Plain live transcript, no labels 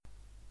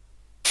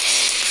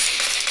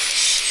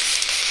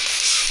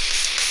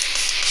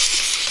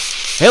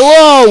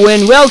Hello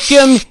and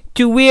welcome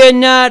to We're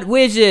Not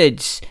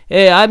Wizards.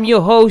 I'm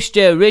your host,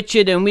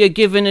 Richard, and we're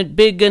giving it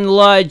big and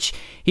large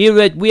here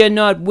at We're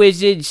Not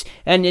Wizards.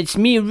 And it's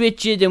me,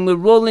 Richard, and we're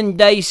rolling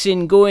dice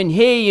and going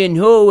hey and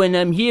ho. And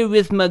I'm here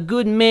with my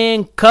good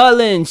man,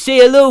 Colin. Say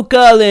hello,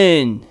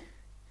 Colin.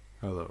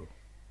 Hello.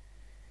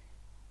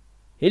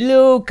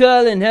 Hello,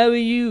 Colin. How are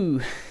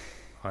you?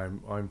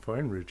 I'm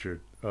fine,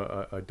 Richard.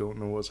 I don't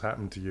know what's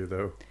happened to you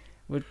though.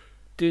 We're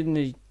doing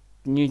the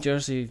New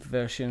Jersey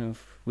version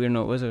of We're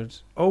Not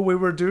Wizards. Oh, we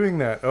were doing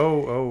that.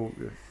 Oh.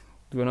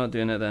 We're not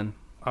doing it then.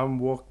 I'm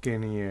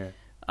walking here.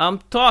 I'm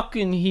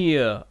talking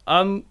here.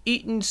 I'm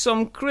eating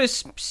some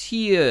crisps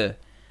here.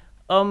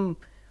 I'm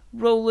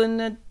rolling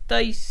the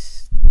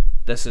dice.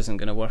 This isn't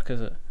going to work, is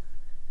it?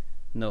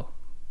 No,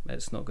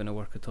 it's not going to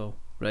work at all.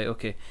 Right,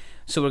 okay.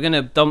 So we're going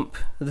to dump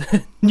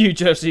the New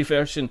Jersey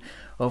version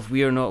of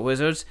We're Not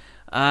Wizards.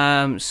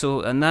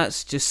 And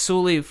that's just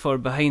solely for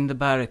Behind the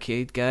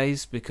Barricade,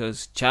 guys,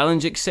 because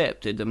challenge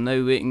accepted. I'm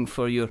now waiting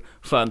for your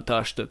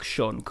fantastic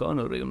Sean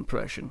Connery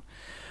impression.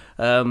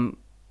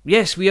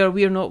 Yes,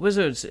 We're Not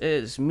Wizards.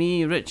 It's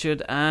me,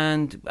 Richard,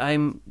 and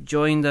I'm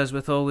joined, as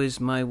with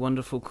always, my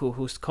wonderful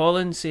co-host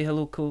Colin. Say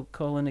hello,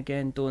 Colin,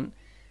 again. Don't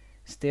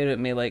stare at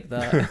me like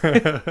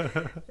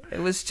that.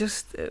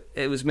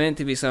 It was meant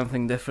to be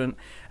something different.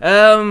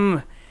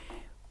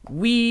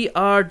 We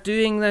are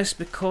doing this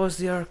because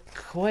there are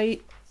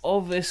quite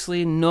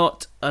obviously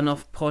not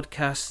enough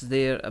podcasts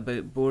there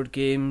about board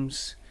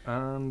games.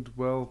 And,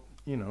 well,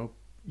 you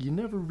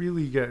never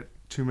really get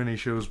too many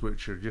shows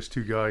which are just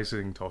two guys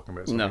sitting talking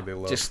about something they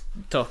love. Just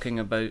talking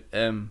about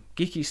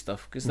geeky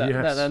stuff, because that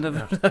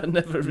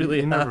never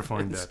really you happens. never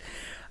find that.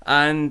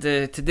 And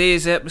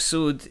today's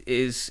episode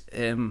is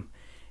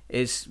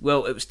it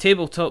was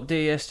Tabletop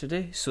Day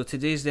yesterday, so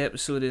today's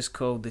episode is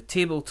called the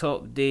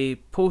Tabletop Day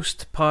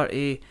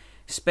Post-Party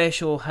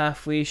Special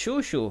Halfway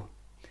Show.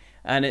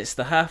 And it's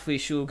the halfway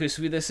show because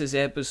this is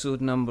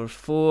episode number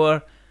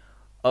 4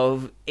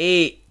 of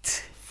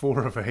 8.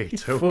 4 of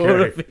 8, okay.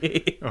 4 of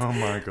 8. Oh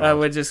my god.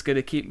 We're just going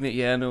to keep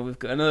it, I know we've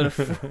got another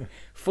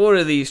 4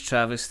 of these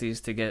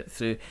travesties to get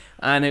through.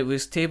 And it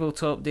was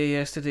Tabletop Day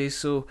yesterday,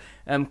 so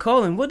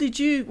Colin, what did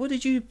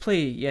you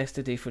play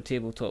yesterday for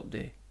Tabletop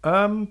Day?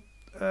 A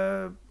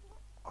lot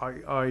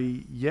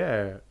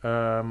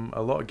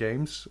of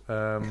games.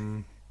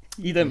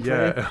 You didn't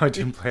play? Yeah, I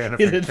didn't play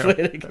anything. You didn't play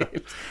any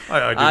games?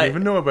 I didn't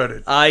even know about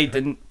it. I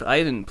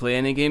didn't play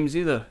any games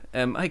either.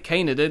 I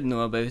kind of did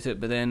know about it,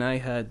 but then I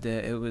had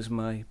it was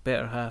my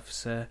better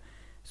half's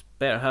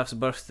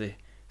birthday,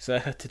 so I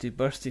had to do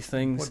birthday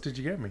things. What did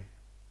you get me?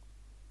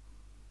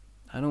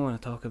 I don't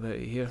want to talk about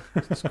it here.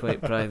 It's quite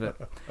private.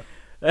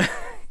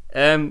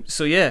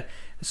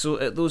 So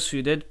those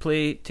who did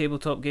play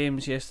tabletop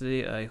games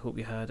yesterday, I hope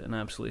you had an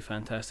absolutely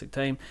fantastic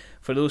time.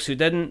 For those who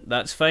didn't,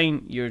 that's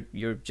fine. You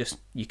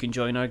can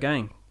join our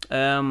gang.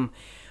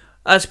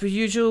 As per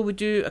usual, we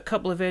do a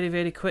couple of very,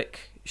 very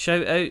quick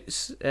shout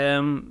outs.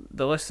 The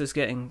list is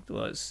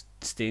it's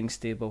staying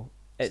stable.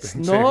 It's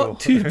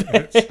not too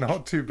bad. It's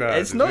not too bad.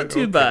 It's not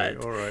too bad.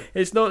 All right.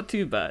 It's not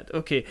too bad.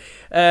 Okay.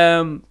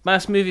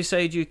 Mass Movie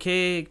Side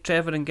UK,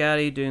 Trevor and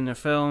Gary doing their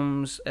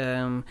films.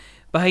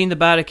 Behind the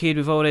Barricade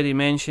we've already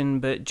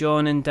mentioned, but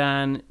John and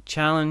Dan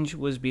challenge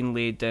was being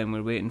laid down.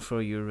 We're waiting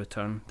for your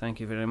return. Thank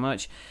you very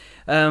much.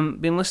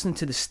 Been listening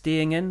to the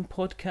Staying In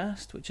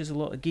podcast, which is a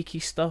lot of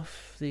geeky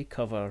stuff. They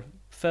cover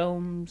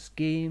films,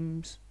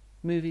 games,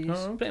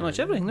 movies, pretty much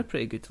everything. They're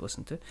pretty good to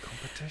listen to.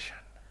 Competition?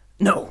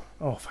 No.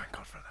 Oh, thank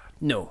God for that.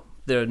 No.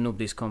 They're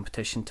nobody's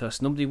competition to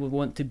us. Nobody would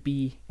want to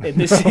be in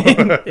the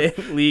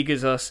same league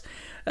as us.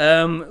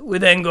 We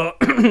then got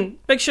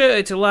big shout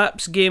out to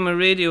Laps Gamer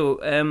Radio,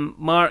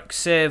 Mark,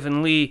 Sev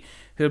and Lee,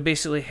 who are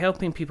basically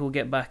helping people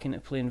get back into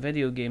playing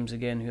video games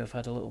again, who have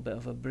had a little bit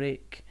of a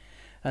break,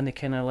 and they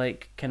kind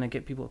of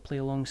get people to play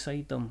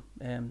alongside them.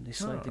 They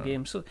select the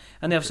game,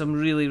 and they have some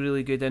really,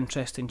 really good,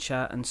 interesting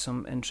chat and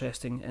some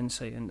interesting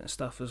insight into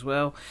stuff as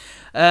well.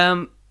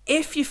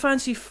 If you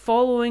fancy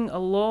following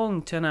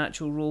along to an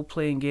actual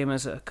role-playing game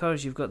as it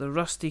occurs, you've got the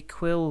Rusty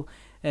Quill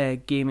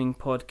gaming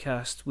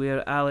podcast,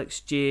 where Alex,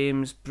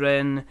 James,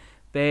 Bryn,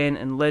 Ben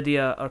and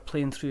Lydia are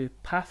playing through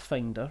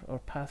Pathfinder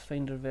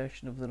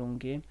version of their own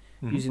game,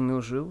 using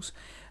those rules.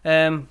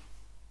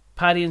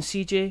 Paddy and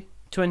CJ,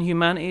 Twin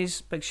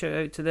Humanities, big shout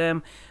out to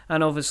them,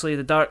 and obviously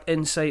the Dark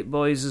Insight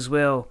boys as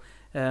well,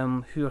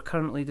 who are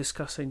currently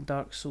discussing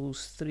Dark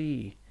Souls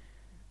 3.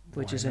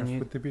 Which is in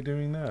would they be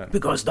doing that?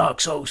 Because Dark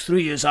Souls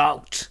 3 is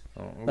out.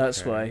 Oh, okay.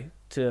 That's why.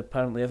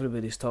 Apparently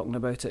everybody's talking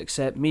about it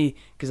except me,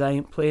 because I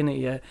ain't playing it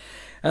yet.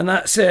 And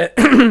that's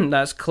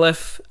that's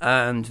Cliff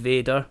and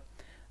Vader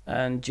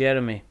and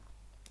Jeremy.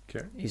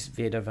 Okay. He's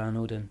Vader Van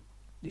Odin.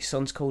 His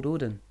son's called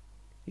Odin.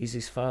 He's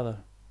his father.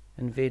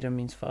 And Vader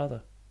means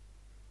father.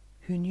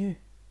 Who knew?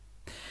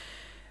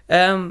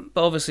 But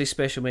obviously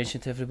special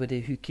mention to everybody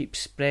who keeps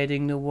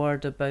spreading the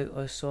word about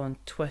us on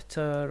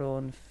Twitter,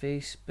 on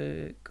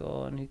Facebook,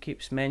 who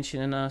keeps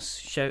mentioning us,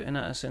 shouting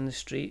at us in the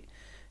street,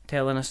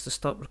 telling us to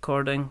stop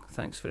recording.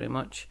 Thanks very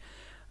much.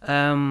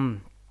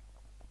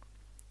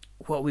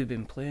 What have we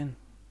been playing?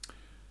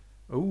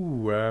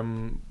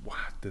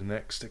 The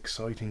next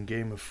exciting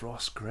game of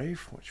Frostgrave,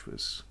 which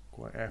was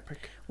quite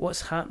epic.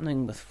 What's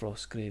happening with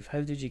Frostgrave?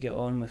 How did you get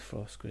on with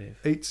Frostgrave?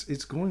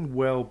 It's going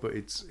well, but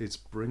it's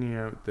bringing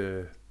out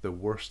the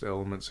worst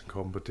elements in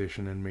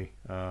competition in me.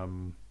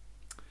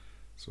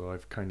 So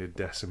I've kind of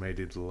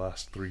decimated the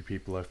last 3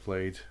 people I've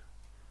played.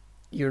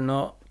 You're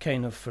not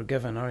kind of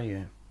forgiving, are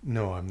you?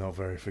 No, I'm not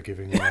very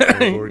forgiving.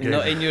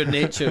 Not in your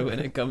nature when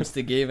it comes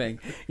to gaming.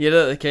 You're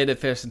not the kind of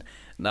person.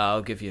 Nah,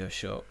 I'll give you a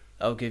shot.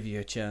 I'll give you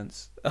a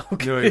chance.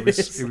 No, it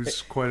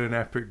was quite an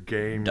epic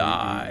game.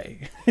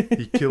 Die.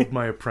 He killed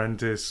my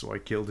apprentice, so I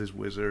killed his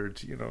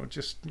wizard.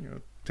 Just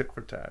tit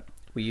for tat.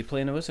 Were you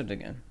playing a wizard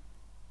again?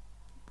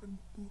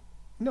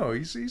 No,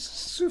 he's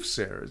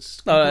soothsayer.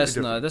 It's that's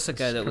a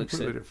guy that looks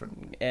at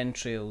different.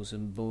 Entrails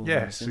and bones.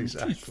 Yes, and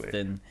exactly. Teeth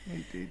and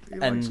he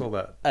likes all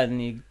that. And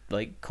he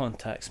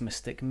contacts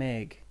Mystic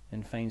Meg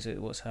and finds out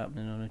what's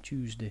happening on a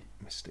Tuesday.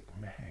 Mystic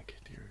Meg,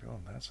 dear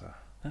God,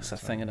 that's a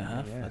thing and a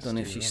half. Yes, I don't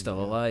know if she's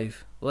still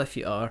alive. Well, if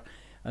you are,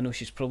 I know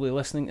she's probably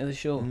listening to the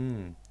show.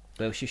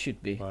 Well, she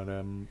should be. But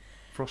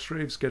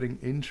Frostgrave's getting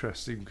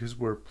interesting because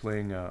we're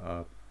playing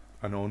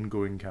an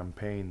ongoing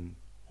campaign.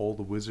 All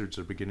the wizards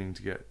are beginning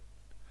to get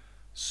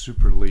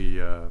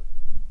superly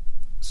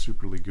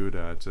good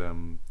at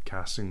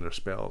casting their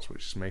spells,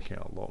 which is making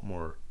it a lot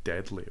more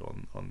deadly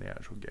on the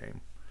actual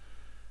game,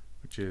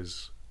 which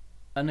is.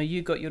 And have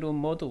you got your own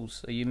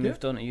models? Are you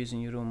moved on to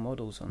using your own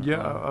models on it?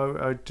 Yeah,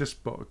 I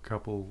just bought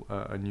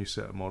a new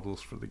set of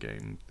models for the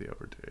game the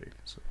other day.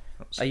 So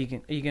are you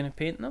going to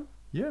paint them?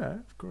 Yeah,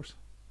 of course.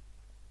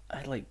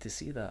 I'd like to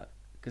see that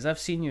because I've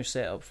seen your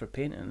setup for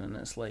painting, and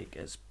it's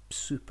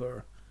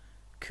super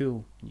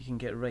cool. You can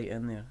get right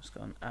in there. It's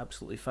got an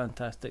absolutely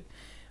fantastic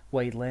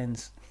wide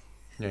lens.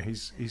 Yeah,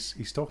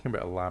 he's talking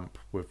about a lamp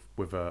with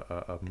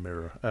a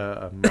mirror,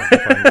 a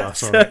magnifying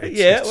glass on it.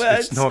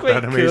 It's not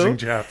that amazing,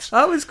 chaps.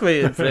 I was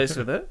quite impressed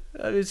with it.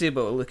 I was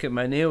able to look at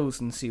my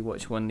nails and see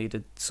which one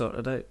needed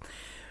sorted out.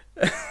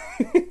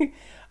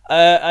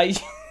 I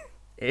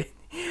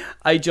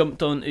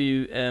jumped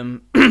onto.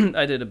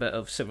 I did a bit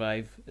of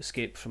Survive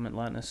Escape from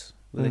Atlantis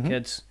with the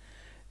kids,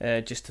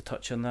 just to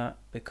touch on that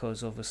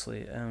because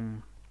obviously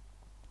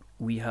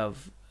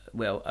we've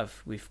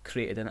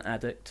created an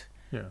addict.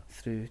 Yeah.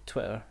 Through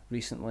Twitter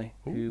recently,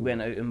 who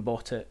went out and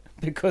bought it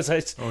because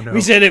no.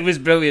 we said it was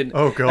brilliant.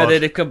 Oh God! And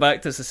then they come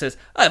back to us and says,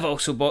 "I've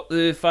also bought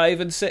the 5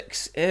 and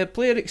 6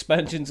 player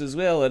expansions as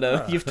well."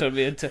 And you've turned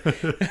me into,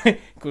 of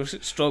course,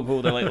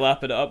 Stronghold. I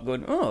lapping it up,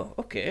 going, "Oh,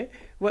 okay.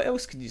 What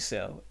else can you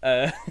sell?"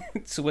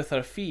 So with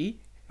our fee,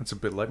 it's a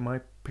bit like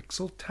my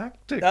Pixel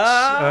Tactics.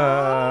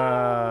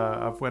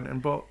 I've went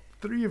and bought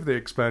 3 of the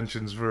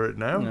expansions for it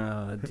now.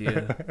 Oh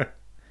dear.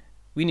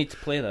 We need to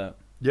play that.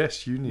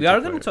 Yes, you need. We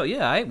are going to talk.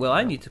 Yeah,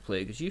 I need to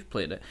play it because you've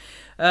played it.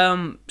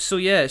 So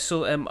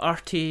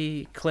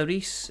Arte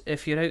Clarice,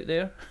 if you're out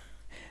there,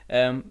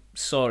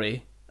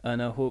 sorry, and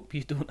I hope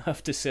you don't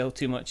have to sell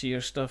too much of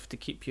your stuff to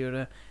keep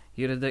your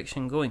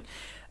addiction going.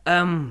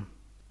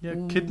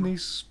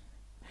 Kidneys,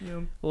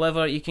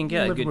 liver. You can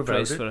get a good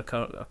price it. for a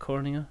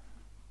cornea.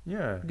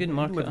 Yeah, good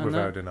market live on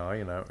without that. an eye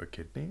and out a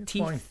kidney. It's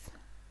teeth, fine.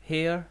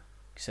 hair.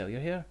 Sell your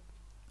hair.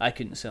 I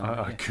couldn't sell my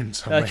hair. I couldn't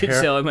sell I my couldn't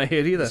hair. sell my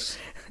hair either.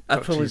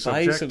 I'd probably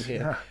buy some hair.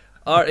 Yeah.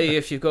 Artie,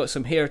 if you've got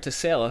some hair to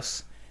sell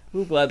us,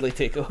 we'll gladly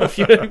take it off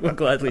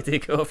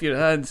your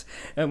hands,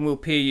 and we'll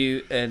pay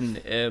you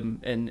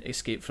in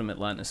Escape from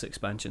Atlantis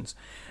expansions.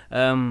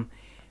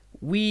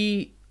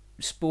 We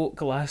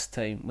spoke last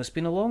time. It's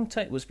been a long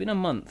time. It's been a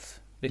month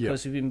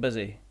because we've been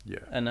busy. Yeah.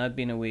 And I've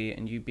been away,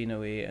 and you've been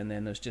away, and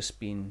then there's just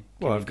been.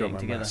 Well, I've got my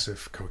together.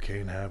 massive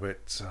cocaine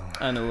habit, so.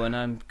 I know, and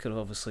I'm kind of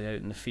obviously out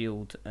in the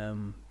field,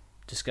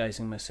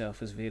 disguising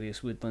myself as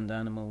various woodland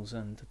animals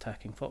and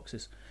attacking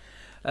foxes.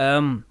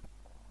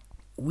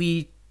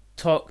 We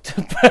talked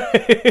about.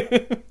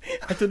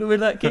 I don't know where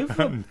that came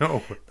from.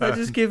 No, that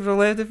just came from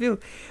left of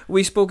field.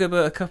 We spoke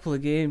about a couple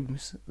of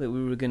games that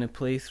we were going to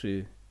play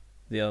through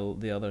the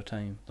last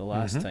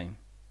time,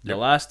 Yep. the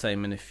last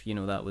time, and if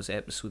that was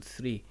episode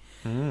 3.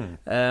 We've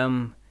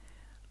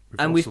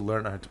also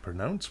learned how to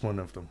pronounce one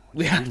of them.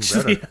 We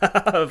actually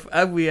have,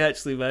 and we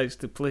actually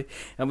managed to play,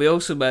 and we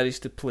also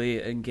managed to play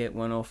and get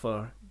one off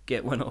our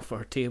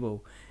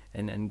table,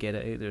 and get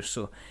it out there.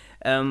 So,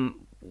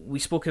 we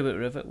spoke about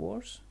Rivet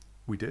Wars.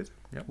 We did,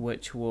 yeah.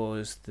 Which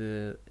was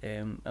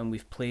and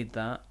we've played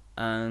that,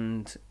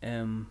 and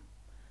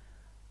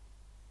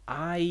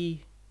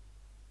I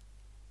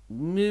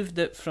moved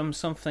it from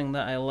something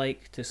that I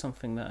liked to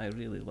something that I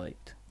really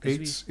liked.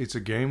 It's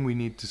a game we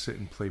need to sit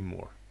and play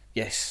more.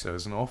 Yes.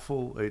 There's an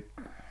awful.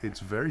 It's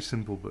very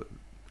simple, but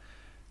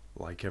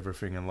like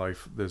everything in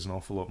life, there's an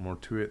awful lot more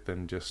to it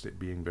than just it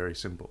being very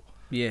simple.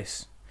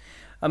 Yes,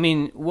 I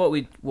mean what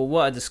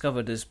I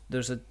discovered is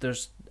there's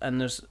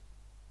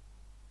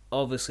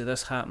obviously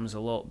this happens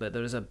a lot, but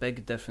there is a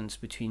big difference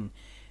between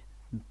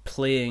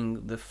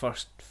playing the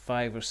first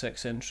 5 or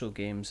 6 intro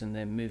games and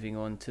then moving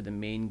on to the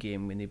main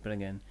game when they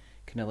bring in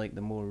kind of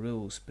the more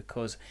rules,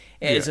 because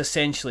it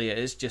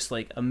is just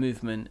like a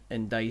movement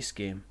and dice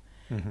game.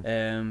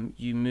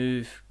 You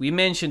move. We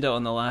mentioned it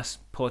on the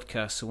last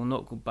podcast, so we'll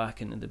not go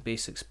back into the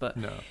basics. But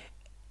No.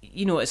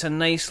 you know, it's a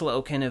nice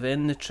little kind of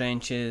in the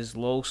trenches,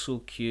 also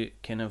cute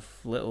kind of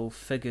little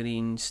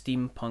figurine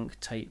steampunk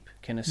type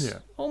kind of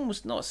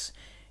almost not,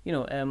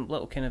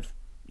 little kind of,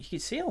 you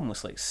could say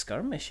almost like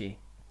skirmishy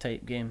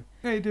type game.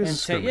 Yeah, it is a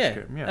skirmish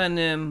game. Yeah.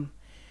 And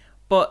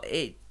but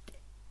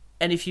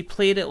and if you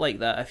played it like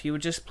that, if you were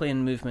just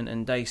playing movement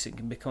and dice, it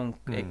can become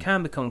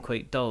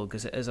quite dull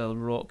because it is a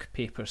rock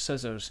paper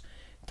scissors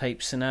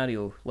type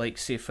scenario. Like,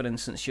 say for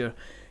instance, you've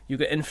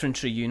got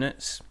infantry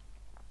units.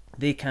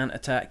 They can't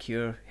attack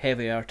your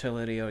heavy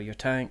artillery or your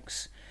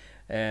tanks.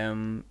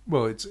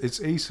 Well,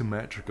 it's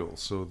asymmetrical,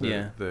 so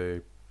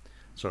the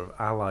sort of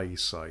ally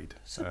side.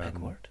 It's a big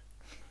word.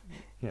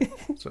 Yeah.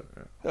 So,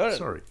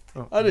 sorry.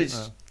 Oh, I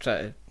just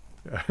try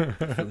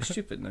to feel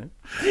stupid now.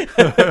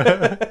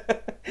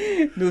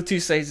 No two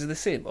sides are the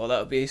same. Oh, that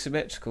would be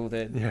asymmetrical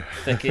then. Yeah.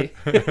 Thicky.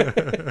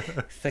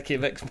 Thicky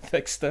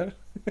mixter.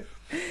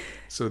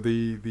 So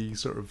the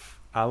sort of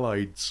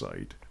allied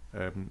side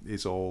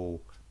is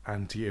all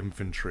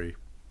anti-infantry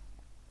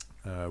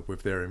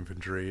with their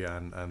infantry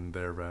and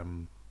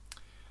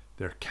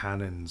their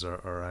cannons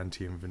are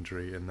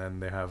anti-infantry, and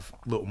then they have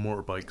little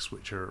motorbikes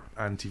which are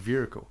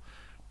anti-vehicle,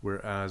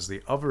 whereas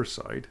the other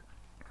side,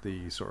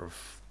 the sort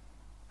of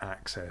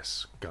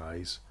access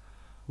guys,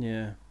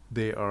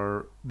 they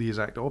are the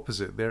exact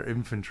opposite. Their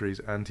infantry is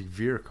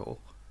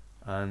anti-vehicle,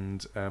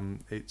 and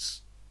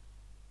it's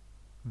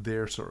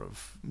their sort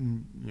of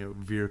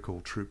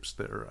vehicle troops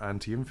that are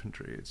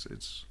anti-infantry. It's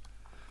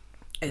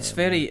nice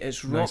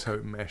rock, how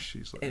it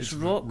meshes. Like, it's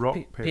rock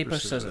paper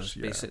scissors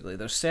basically.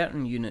 There's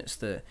certain units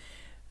that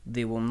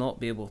they will not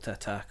be able to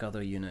attack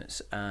other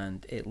units,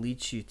 and it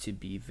leads you to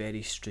be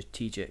very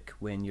strategic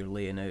when you're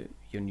laying out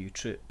your new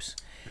troops.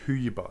 Who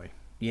you buy?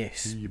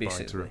 Yes, who you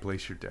basically. buy to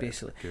replace your deck?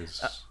 Basically,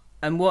 because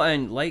and what I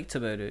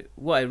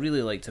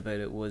really liked about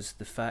it was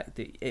the fact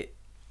that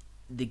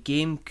the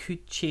game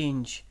could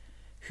change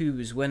who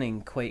was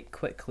winning quite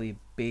quickly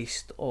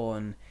based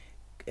on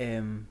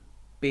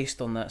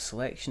that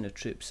selection of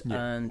troops,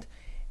 and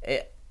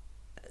and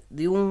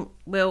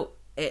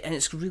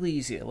it's really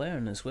easy to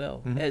learn as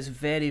well. It's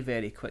very,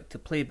 very quick to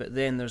play, but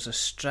then there's a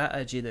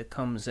strategy that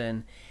comes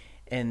in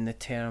the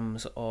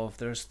terms of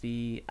there's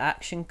the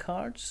action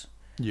cards,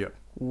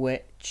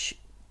 which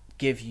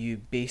give you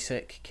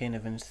basic kind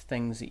of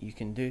things that you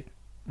can do,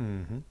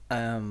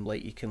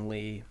 like you can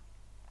lay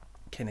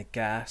kind of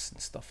gas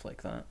and stuff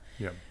like that.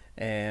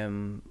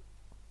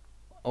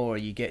 Or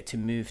you get to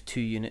move 2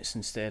 units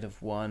instead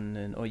of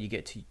 1, or you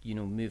get to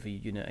move a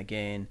unit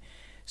again.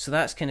 So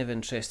that's kind of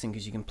interesting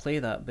because you can play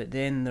that. But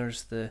then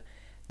there's the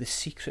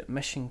secret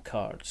mission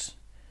cards.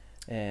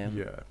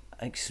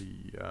 Explain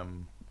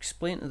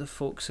to the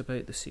folks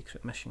about the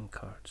secret mission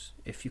cards,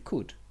 if you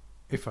could.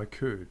 If I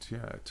could,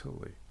 yeah,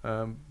 totally.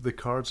 The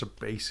cards are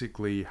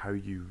basically how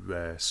you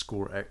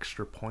score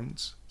extra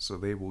points. So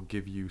they will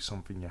give you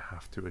something you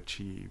have to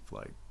achieve,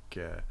 like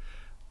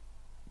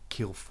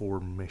kill 4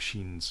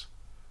 machines.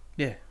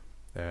 Yeah.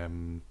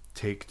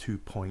 Take 2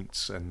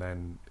 points, and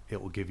then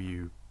it'll give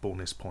you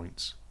bonus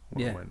points.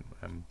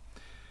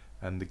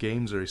 And the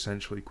games are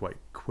essentially quite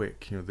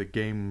quick.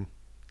 The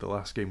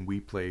last game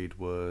we played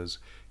was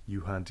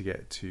you had to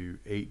get to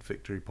 8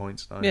 victory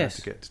points, and I had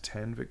to get to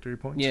 10 victory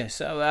points. Yes,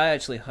 I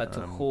actually had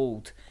to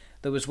hold.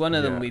 There was one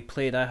of them we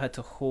played. I had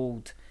to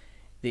hold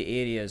the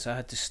areas. I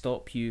had to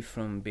stop you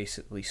from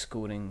basically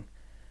scoring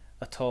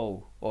at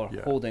all, or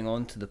holding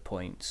on to the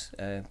points,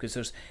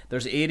 because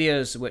there's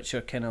areas which are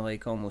kind of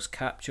like almost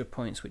capture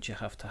points which you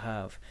have to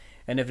have,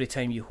 and every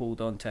time you hold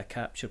on to a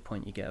capture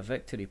point you get a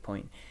victory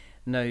point.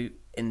 Now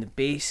in the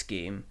base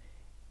game,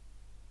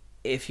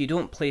 if you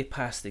don't play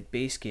past the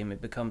base game,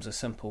 it becomes a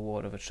simple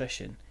war of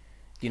attrition.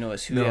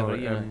 It's whoever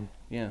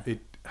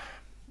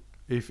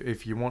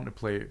If you want to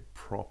play it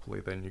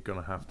properly, then you're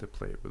going to have to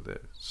play it with the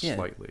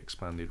slightly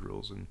expanded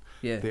rules, and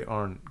they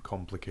aren't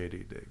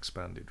complicated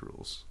expanded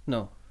rules.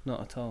 No, not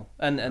at all.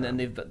 And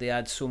they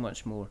add so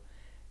much more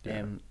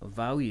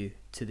value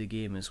to the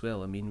game as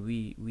well. I mean,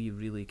 we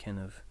really kind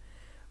of,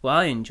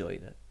 I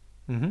enjoyed it.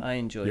 I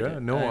enjoyed it. Yeah,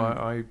 no,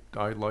 I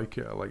like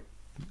it. I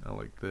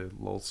like the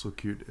lol so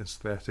cute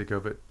aesthetic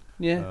of it.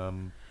 Yeah.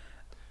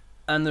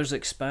 And there's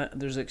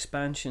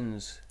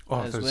expansions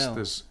as well.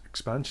 There's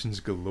expansions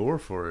galore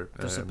for it.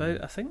 There's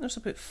I think there's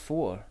about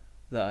 4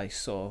 that I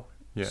saw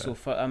so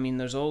far. I mean,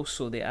 there's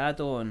also the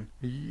add-on.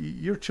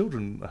 Your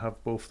children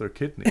have both their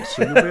kidneys,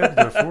 so you'll be able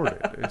to afford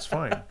it. It's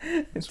fine.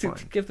 It's to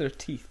fine. Give their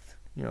teeth.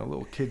 A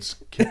little kid's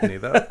kidney,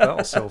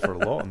 that'll sell for a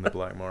lot in the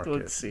black market.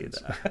 Don't say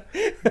that.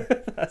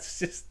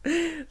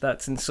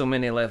 That's in so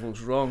many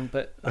levels wrong,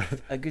 but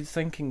a good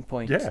thinking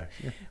point. Yeah.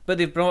 But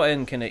they've brought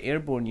in kind of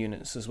airborne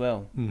units as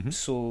well,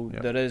 so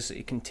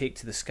it can take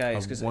to the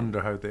skies. I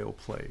wonder how they'll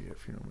play,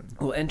 if you know what I mean.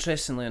 Well,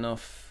 interestingly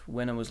enough,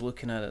 when I was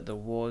looking at it, there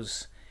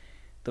was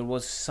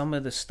some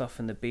of the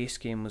stuff in the base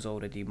game was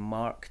already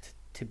marked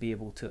to be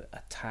able to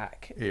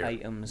attack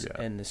items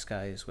in the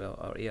sky as well,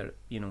 or air,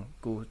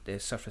 go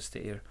surface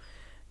to air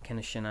kind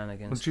of Well,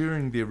 shenanigans.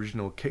 during the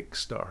original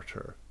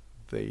Kickstarter,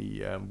 they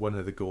one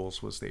of the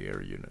goals was the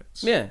air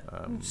units. Yeah,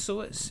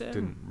 so it's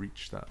didn't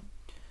reach that.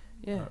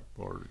 yeah.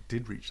 Or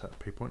did reach that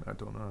pay point. I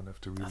don't know. I'd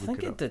have to I relook think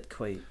it it up. did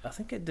quite. I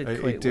think it did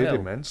It quite did well.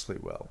 immensely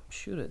well. I'm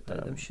sure it did.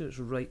 I'm sure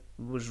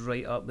was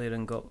right up there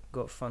and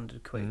got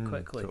funded quite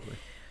quickly. Totally.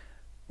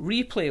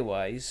 Replay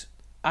wise,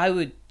 I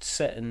would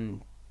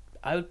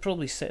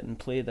probably sit and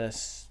play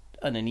this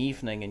in an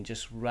evening and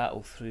just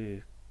rattle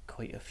through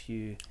quite a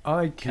few.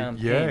 I could,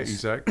 Campaigns. yeah,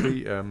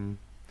 exactly.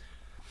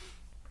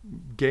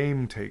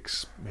 Game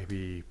takes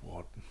maybe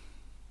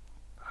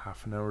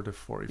half an hour to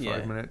 45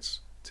 Yeah. minutes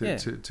Yeah.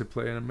 to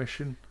play in a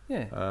mission.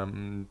 Yeah,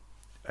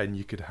 And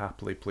you could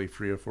happily play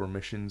 3 or 4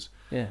 missions.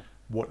 yeah,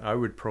 What I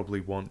would probably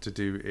want to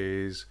do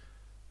is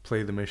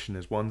play the mission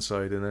as one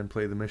side and then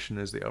play the mission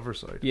as the other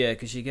side. yeah.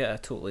 Because you get a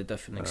totally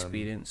different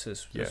experience,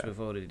 as yeah. we've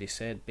already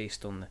said,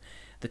 based on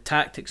the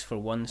tactics for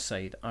one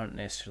side aren't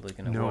necessarily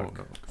going to No, work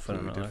no, for completely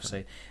another different.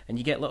 side. And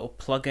you get little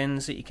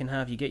plugins that you can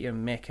have. You get your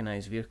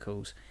mechanized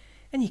vehicles,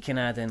 and you can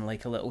add in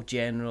like a little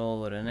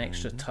general or an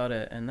extra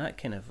turret, and that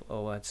kind of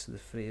all adds to the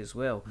fray as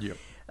well. Yep.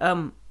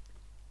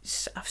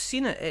 I've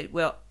seen it.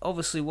 Well,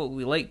 obviously, what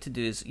we like to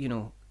do is,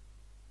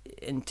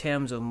 in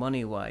terms of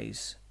money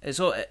wise, it's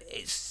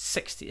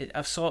 60.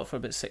 I've saw it for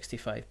about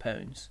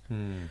 £65,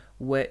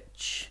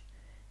 which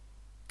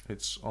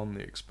It's on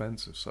the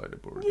expensive side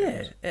of board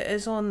yeah, games. it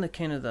is on the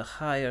kind of the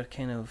higher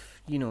kind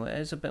of it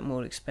is a bit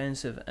more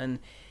expensive, and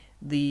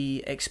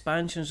the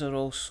expansions are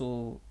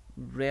also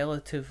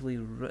relatively.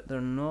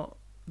 They're not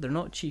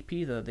cheap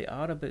either. They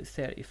are about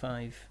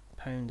 £35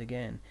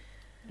 again.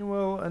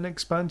 Well, an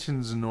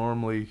expansion's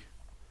normally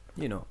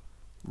You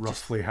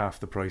roughly half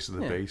the price of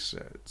the Yeah. base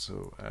set.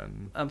 So,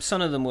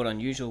 some of the more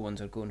unusual ones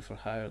are going for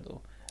higher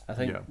though. I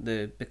think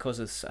Yeah. because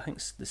of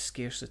the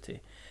scarcity.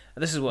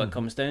 This is what it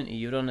comes down to.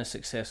 You run a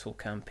successful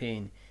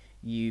campaign,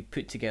 you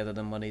put together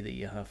the money that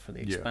you have for the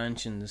Yeah.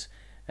 expansions,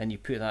 and you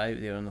put that out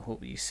there in the hope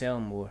that you sell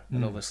more.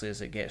 And obviously,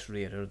 as it gets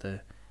rarer,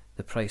 the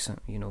price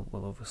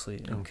will obviously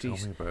don't tell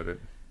increase. me about it.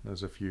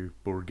 There's a few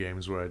board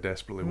games where I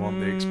desperately want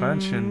the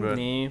expansion, but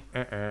No,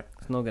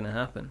 it's not going to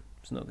happen.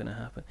 It's not going to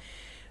happen.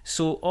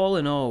 So all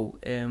in all,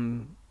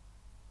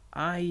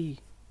 I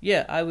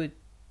would,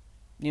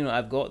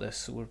 I've got this,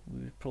 so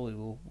we probably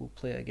will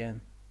play it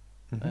again.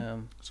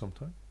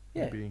 sometime.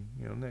 Yeah. Maybe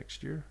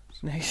next year.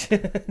 Next,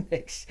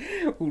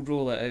 we'll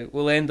roll it out.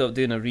 We'll end up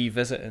doing a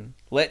revisit and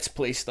let's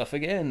play stuff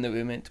again that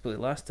we meant to play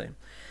last time.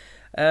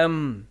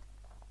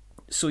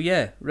 So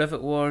yeah,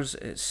 Rivet Wars,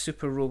 it's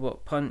Super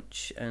Robot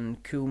Punch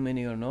and Cool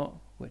Mini or Not,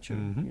 which are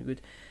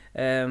good.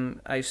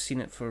 I've seen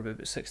it for about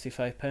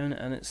 £65,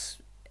 and it's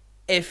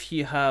if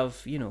you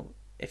have,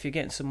 if you're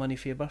getting some money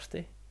for your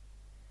birthday,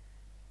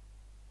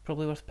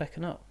 probably worth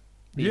picking up.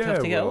 But you'd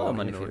have to get a lot of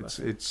money for your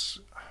birthday. It's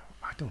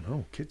I don't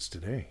know, kids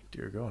today,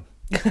 dear God.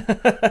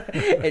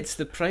 It's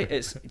the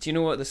price. Do you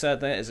know what the sad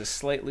thing is? It's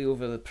slightly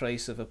over the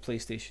price of a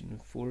PlayStation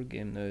 4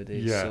 game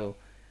nowadays. Yeah. So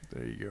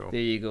There you go.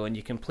 there you go, and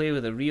you can play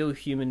with a real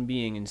human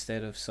being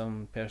instead of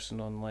some person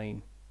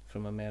online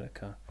from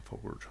America. I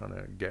thought we were trying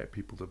to get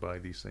people to buy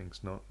these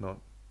things, not.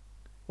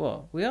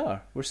 Well, we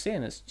are. We're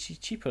saying it's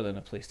cheaper than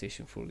a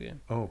PlayStation 4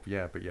 game. Oh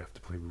yeah, but you have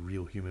to play with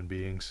real human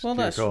beings. Well,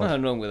 dear that's God.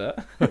 nothing wrong with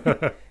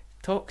that.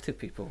 Talk to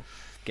people.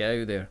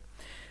 Get out there.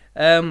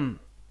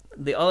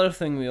 The other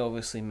thing we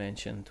obviously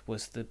mentioned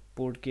was the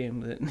board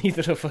game that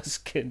neither of us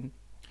can.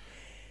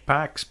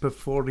 Pax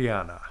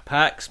Perforiana.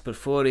 Pax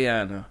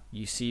Perforiana.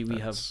 You see, we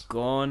That's- have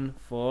gone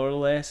for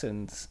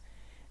lessons,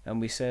 and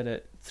we said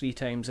it 3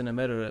 times in a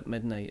mirror at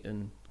midnight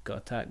and got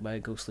attacked by a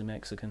ghostly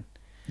Mexican.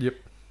 Yep.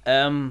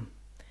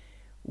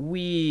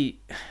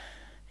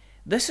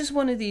 This is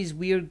one of these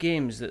weird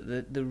games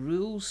that the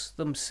rules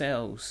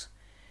themselves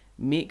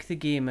make the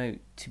game out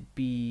to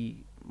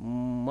be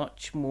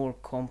much more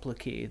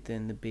complicated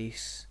than the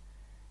base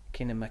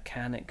kind of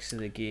mechanics of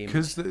the game.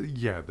 Because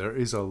there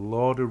is a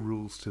lot of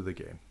rules to the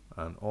game,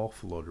 an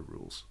awful lot of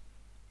rules.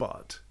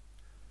 But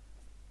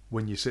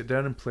when you sit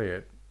down and play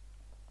it,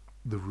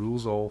 the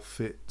rules all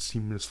fit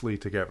seamlessly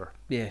together.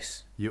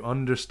 Yes. You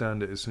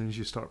understand it as soon as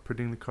you start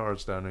putting the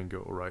cards down and go,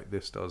 all right,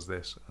 this does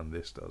this and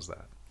this does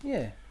that.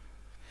 Yeah.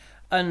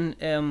 And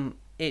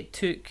it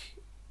took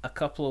a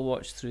couple of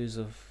watch throughs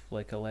of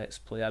like a Let's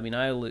Play. I mean,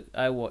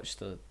 I watched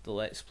the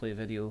Let's Play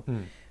video.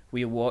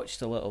 We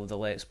watched a little of the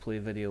Let's Play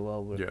video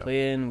while we were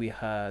playing. We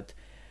had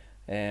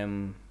a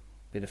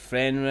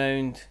friend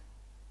round.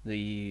 That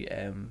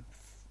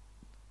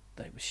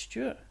was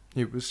Stuart.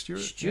 It was Stuart.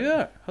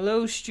 Stuart.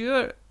 Hello,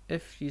 Stuart.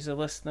 If he's a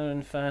listener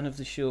and fan of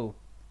the show.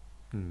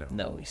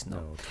 No, he's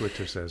not. No,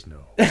 Twitter says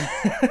no.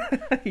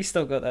 He's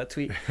still got that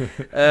tweet.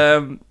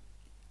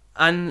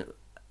 And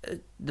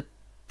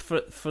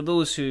for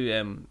those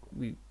who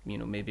we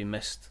maybe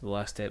missed the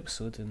last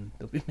episode, and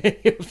there'll be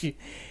many of you,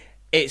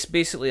 it's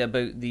basically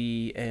about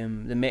the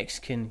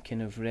Mexican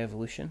kind of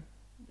revolution,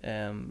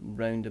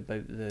 round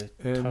about the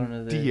turn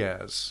of the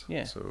Diaz.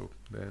 Yeah. So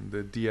then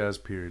the Diaz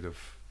period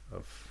of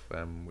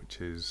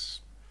which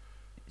is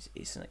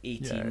it's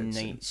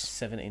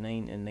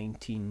 1879 and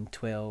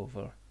 1912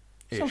 or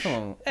Something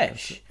along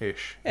ish.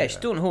 Ish. Ish. Yeah.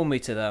 Don't hold me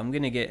to that. I'm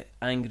going to get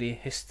angry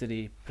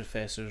history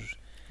professors.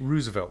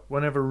 Roosevelt.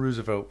 Whenever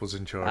Roosevelt was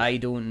in charge. I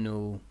don't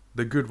know.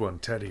 The good one,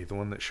 Teddy, the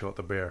one that shot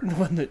the bear. The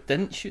one that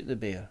didn't shoot the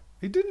bear.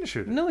 He didn't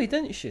shoot it. No, he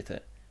didn't shoot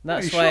it. Well,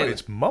 That's he why. shot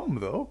its mum,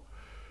 though.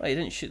 Well, he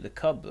didn't shoot the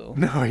cub, though.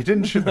 No, he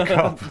didn't shoot the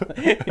cub.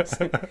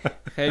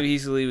 How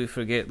easily we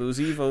forget those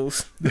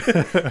evils.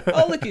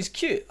 Oh, look, he's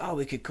cute. Oh,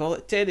 we could call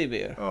it Teddy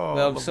Bear. Oh,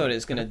 well, I'm sorry,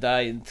 it's going to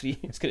die in 3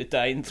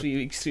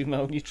 weeks through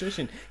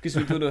malnutrition because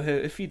we don't know how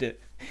to feed it.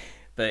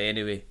 But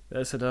anyway,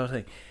 that's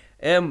another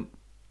thing.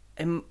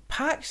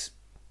 Pax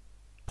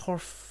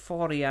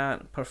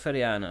Porphyriana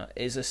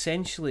is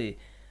essentially,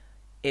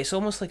 it's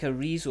almost like a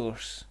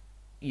resource.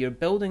 You're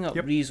building up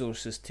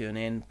resources to an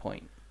end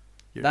point.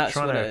 You're That's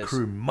trying what to it is.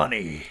 accrue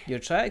money. You're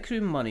trying to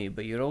accrue money,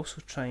 but you're also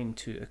trying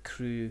to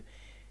accrue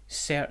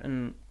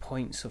certain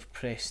points of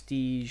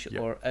prestige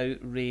or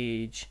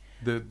outrage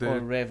or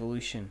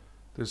revolution.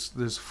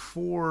 There's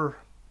 4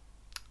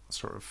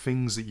 sort of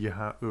things that you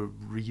have,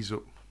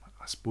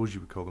 I suppose you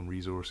would call them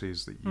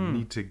resources, that you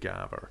need to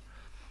gather.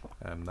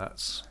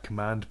 That's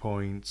command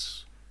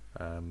points,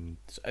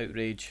 It's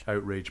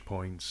outrage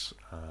points,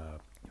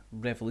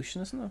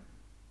 revolution, isn't there?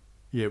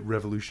 yeah,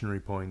 revolutionary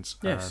points,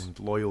 Yes. and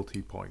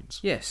loyalty points.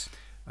 Yes.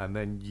 And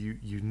then you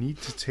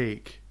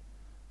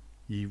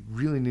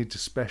really need to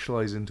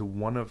specialize into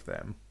one of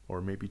them,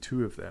 or maybe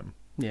 2 of them,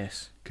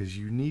 Yes. because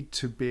you need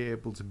to be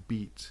able to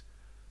beat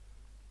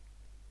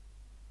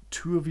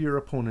 2 of your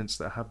opponents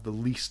that have the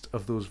least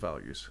of those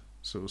values.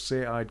 So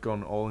say I'd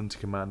gone all into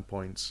command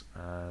points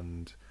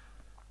and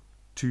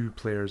 2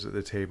 players at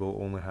the table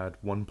only had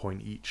 1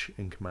 point each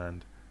in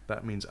command.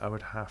 That means I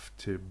would have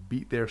to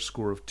beat their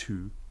score of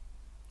 2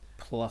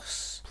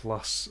 Plus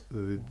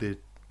the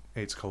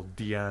it's called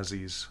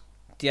Diaz's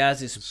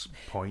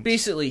points.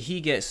 basically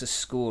he gets a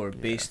score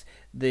based.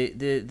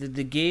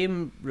 The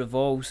game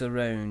revolves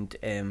around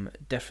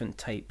different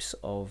types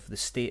of the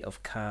state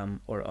of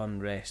calm or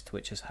unrest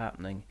which is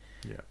happening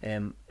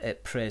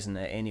at present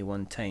at any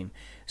one time.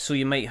 So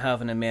you might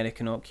have an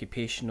American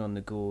occupation on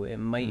the go. It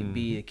might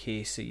be a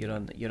case that you're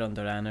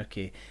under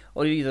anarchy,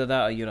 or either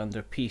that or you're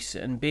under peace.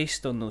 And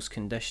based on those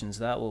conditions,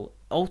 that will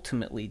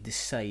ultimately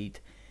decide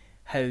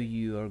how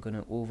you are going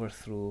to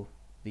overthrow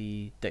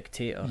the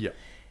dictator. Yeah.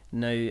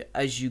 Now,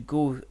 as you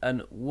go,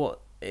 and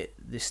what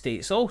the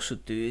states also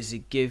do is they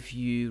give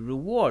you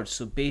rewards.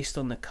 So based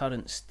on the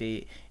current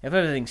state, if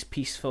everything's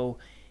peaceful,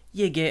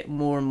 you get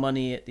more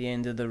money at the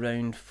end of the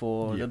round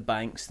for the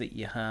banks that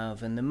you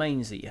have and the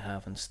mines that you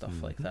have and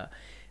stuff like that.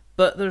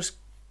 But there's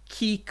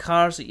key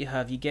cards that you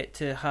have. You get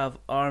to have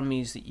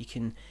armies that you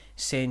can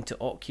send to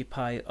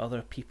occupy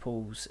other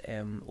people's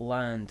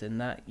land, and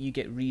that you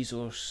get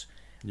resource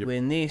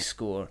when they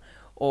score.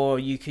 Or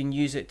you can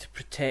use it to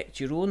protect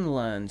your own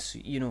lands.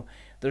 You know,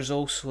 there's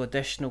also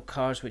additional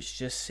cards which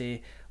just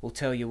say, "We'll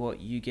tell you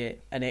what, you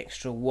get an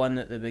extra 1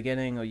 at the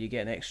beginning, or you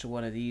get an extra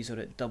 1 of these, or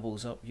it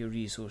doubles up your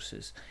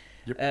resources."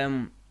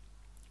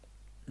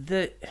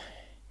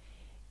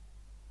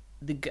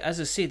 As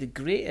I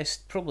say,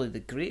 probably the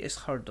greatest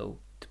hurdle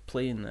to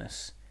playing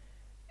this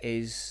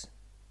is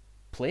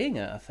playing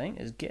it. I think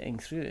is getting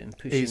through it and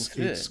pushing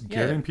through it. It's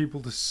getting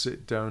people to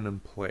sit down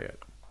and play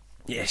it.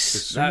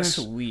 Yes, that's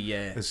what we.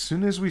 As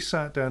soon as we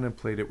sat down and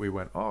played it, we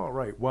went, "Oh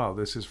right, wow,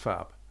 this is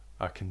fab."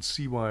 I can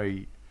see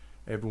why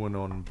everyone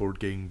on Board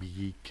Game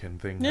Geek and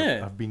thing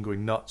have been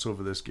going nuts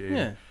over this game.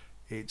 Yeah.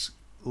 It's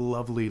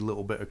lovely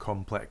little bit of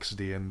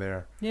complexity in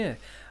there. Yeah,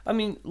 I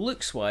mean,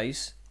 looks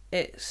wise,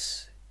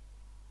 it's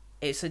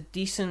a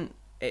decent.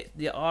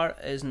 The art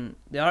isn't.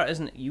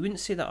 You wouldn't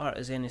say the art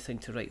is anything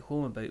to write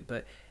home about,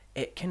 but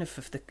it kind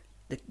of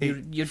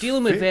you're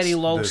dealing with very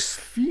low the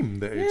theme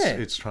that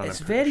it's trying to It's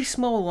push. very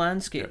small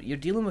landscape. Yep. You're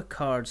dealing with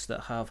cards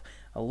that have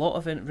a lot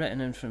of written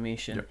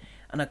information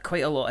and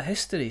quite a lot of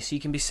history. So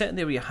you can be sitting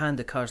there with your hand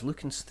of cards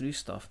looking through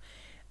stuff,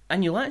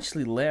 and you'll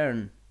actually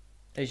learn,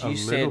 as you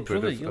said,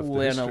 probably you'll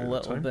learn a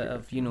little bit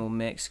of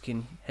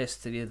Mexican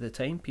history of the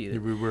time period. Yeah,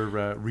 we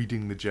were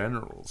reading the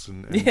generals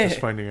and just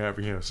finding out,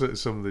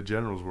 some of the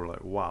generals were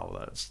like, "Wow,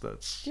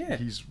 that's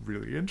he's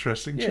really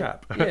interesting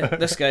chap."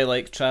 This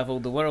guy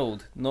travelled the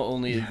world, not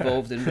only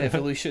involved in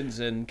revolutions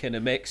in kind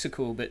of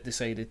Mexico, but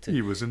decided to.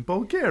 He was in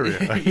Bulgaria.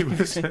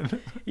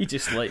 He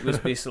just was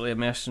basically a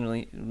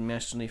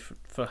mercenary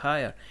for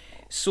hire.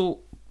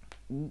 So,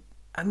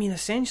 I mean,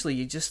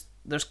 essentially,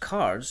 there's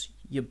cards.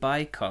 You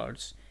buy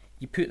cards.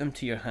 You put them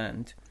to your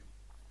hand,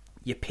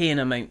 you pay an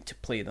amount to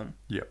play them,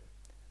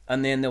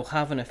 and then they'll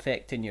have an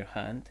effect in your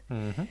hand.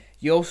 Mm-hmm.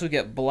 You also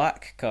get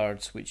black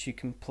cards which you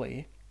can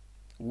play,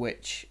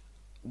 which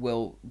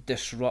will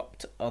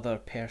disrupt other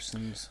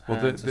person's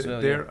hands as well.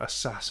 They're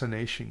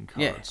assassination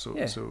cards.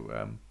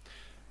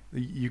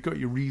 You've got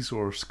your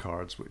resource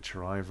cards, which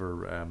are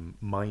either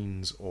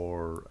mines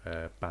or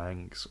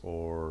banks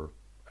or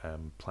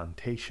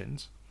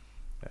plantations,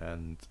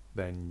 and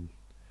then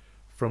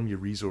from your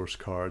resource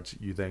cards,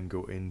 you then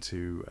go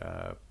into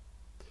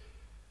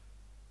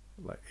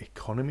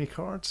economy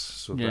cards.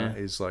 So that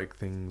is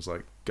things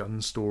like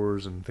gun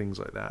stores and things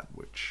like that,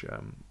 which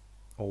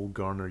all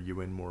garner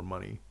you in more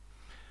money,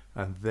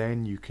 and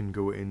then you can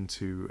go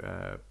into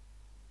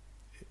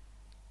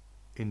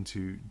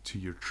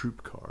your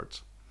troop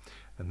cards,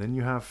 and then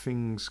you have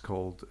things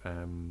called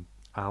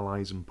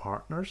allies and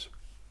partners,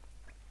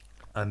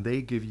 and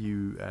they give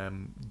you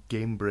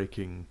game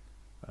breaking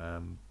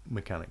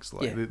mechanics.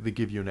 Like they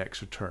give you an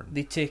extra turn.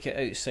 They take it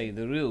outside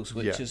the rules,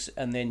 which is,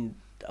 and then.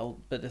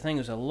 But the thing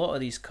is, a lot of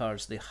these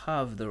cards, they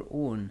have their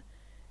own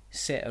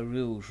set of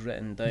rules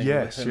written down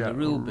within the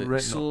rule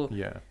book.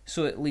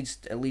 So it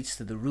leads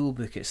to the rule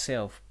book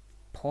itself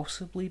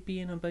possibly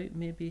being about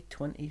maybe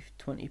 20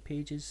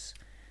 pages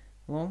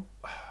long.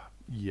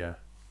 Yeah.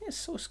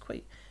 So it's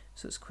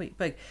quite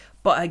big.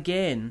 But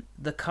again,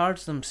 the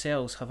cards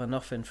themselves have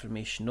enough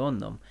information on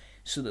them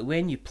so that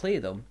when you play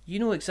them, you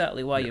know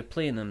exactly why you're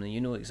playing them, and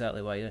you know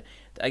exactly why.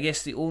 I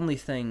guess the only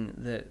thing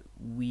that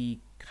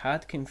we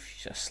had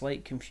a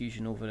slight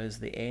confusion over is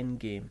the end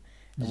game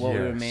and what we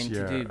were meant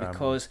to do,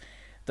 because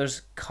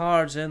there's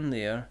cards in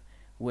there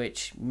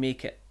which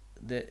make it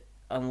that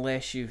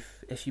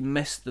if you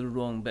miss the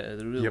wrong bit of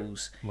the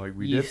rules, like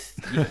we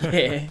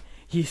did,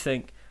 you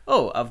think,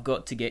 oh, I've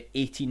got to get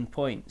 18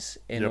 points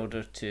in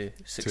order to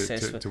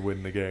successfully to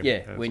win the game.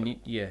 When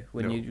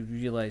you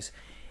realise,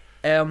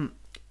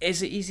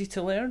 is it easy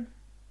to learn?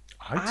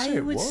 I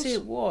would say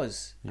it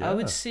was. Yeah. I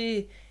would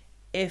say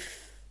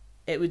if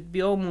it would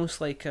be almost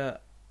like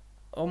a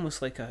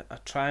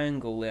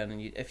triangle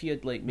learning. If you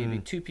had like maybe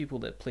two people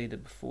that played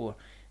it before,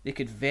 they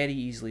could very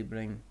easily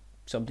bring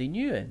somebody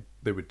new in.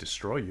 They would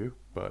destroy you,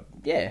 but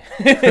yeah,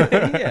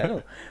 I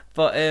know.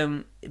 But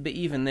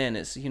even then,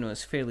 it's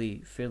it's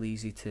fairly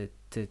easy to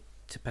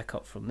pick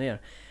up from there.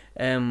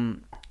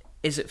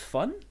 Is it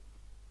fun?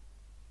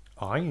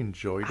 I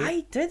enjoyed it.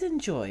 I did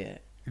enjoy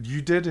it.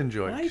 You did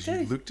enjoy it. I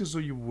did. You looked as though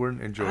you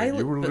weren't enjoying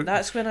it. But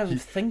that's when I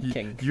was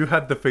thinking. You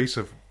had the face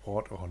of,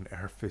 what on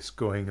earth is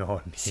going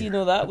on here? See,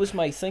 no, that was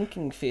my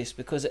thinking face,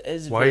 because it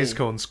is. Why is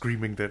Colin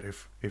screaming that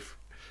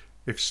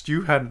if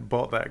Stu hadn't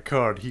bought that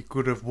card, he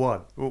could have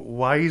won?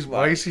 Why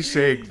is he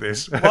saying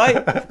this?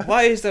 Why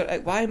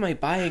am I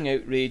buying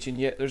outrage and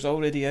yet there's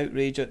already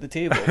outrage at the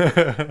table?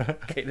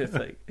 Kind of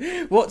thing.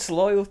 What's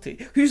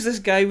loyalty? Who's this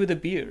guy with a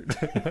beard?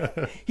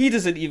 He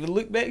doesn't even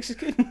look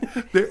Mexican.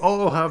 They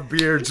all have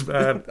beards,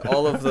 man.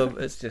 All of them.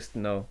 It's just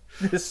no.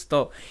 Just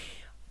stop.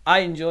 I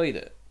enjoyed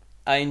it.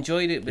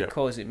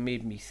 Because it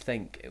made me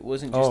think. It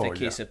wasn't just a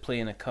case of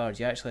playing a card.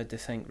 You actually had to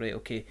think, right,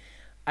 okay,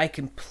 I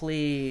can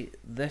play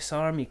this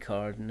army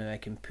card now. I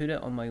can put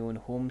it on my own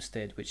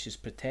homestead, which is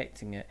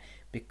protecting it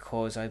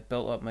because I've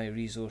built up my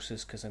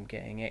resources because I'm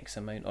getting X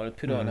amount. Or I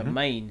put it on a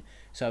mine,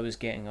 so I was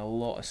getting a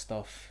lot of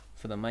stuff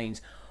for the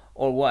mines.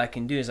 Or what I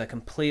can do is I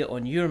can play it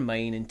on your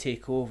mine and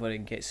take over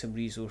and get some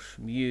resource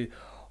from you.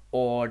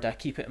 Or do I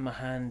keep it in my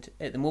hand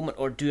at the moment?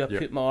 Or do I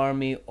put my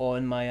army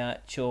on my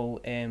actual...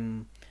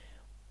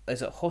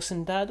 is it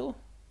Hosendado?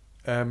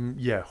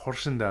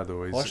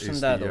 Horsendado is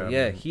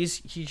Horsendado,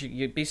 he's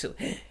you're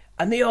basically,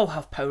 and they all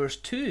have powers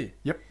too.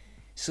 Yep.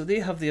 So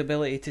they have the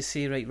ability to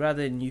say, right,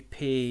 rather than you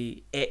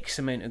pay X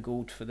amount of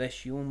gold for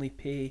this, you only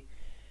pay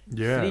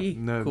 3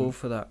 gold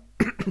for that.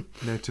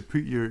 Now, to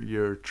put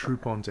your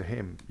troop onto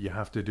him, you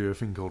have to do a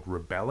thing called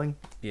rebelling.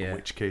 Yeah. In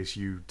which case,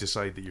 you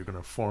decide that you're going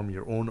to form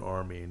your own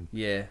army and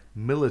You're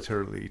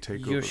militarily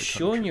take over the country. You're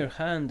showing your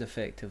hand,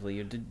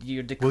 effectively.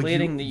 You're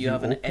declaring that you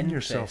have an open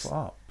interest. yourself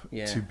up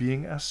to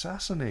being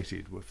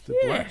assassinated with the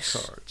black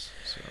cards.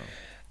 So.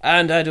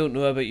 And I don't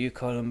know about you,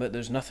 Colin, but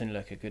there's nothing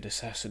like a good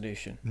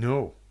assassination.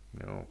 No.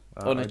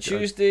 On a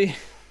Tuesday.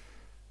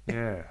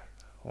 Yeah,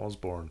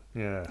 Osborne.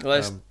 Yeah.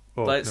 No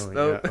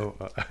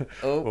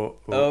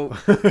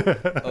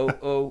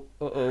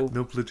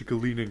political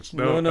leanings.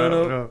 No,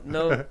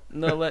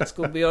 let's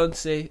go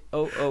Beyonce.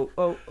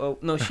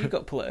 No, she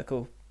got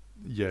political.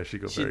 Yeah, she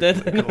got she very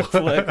did political.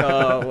 Political.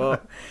 Oh,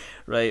 well.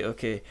 Right,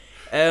 okay.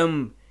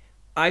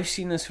 I've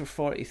seen this for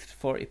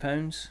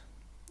 £40.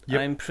 Yep.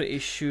 I'm pretty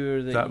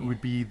sure that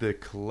would be the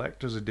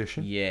collector's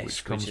edition. Yes,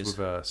 which comes with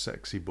a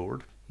sexy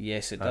board.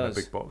 Yes, it and does.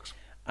 A big box.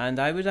 And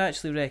I would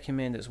actually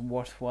recommend it's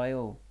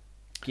worthwhile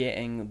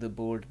getting the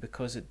board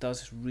because it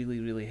does really,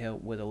 really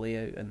help with the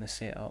layout and the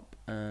setup,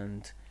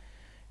 and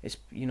it's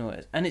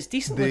and it's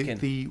decent looking.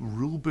 The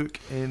rule book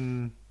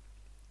in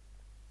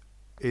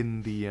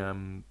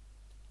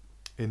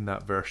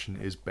that version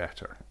is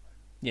better.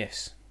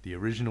 Yes. The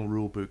original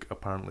rule book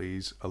apparently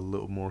is a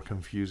little more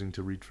confusing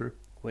to read through,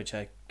 which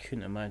I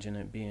couldn't imagine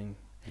it being.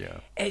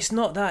 Yeah. It's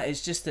not that.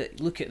 It's just that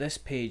look at this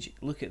page,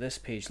 look at this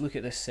page, look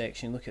at this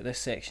section, look at this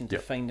section to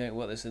find out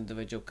what this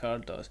individual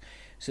card does.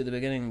 So at the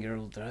beginning, there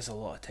is a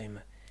lot of time.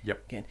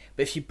 Yep. Again,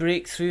 but if you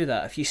break through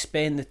that, if you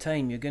spend the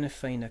time, you're going to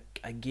find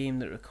a game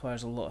that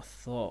requires a lot of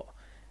thought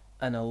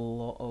and a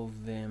lot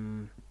of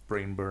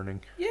brain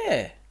burning.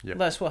 Yeah. Yep.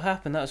 That's what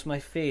happened. That was my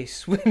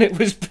face when it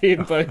was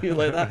brain burning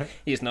like that.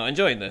 He's not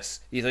enjoying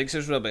this. He thinks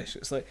it's rubbish.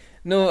 It's like,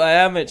 no, I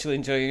am actually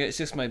enjoying it. It's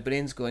just my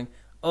brain's going,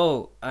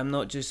 oh, I'm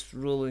not just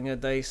rolling a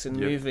dice and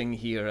moving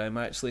here. I'm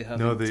actually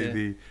having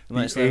the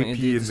AP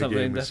in the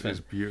game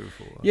is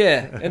beautiful.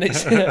 Yeah, and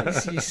it's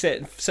you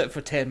sit for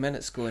 10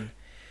 minutes going,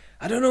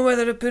 I don't know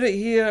whether to put it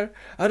here.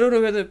 I don't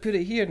know whether to put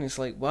it here. And it's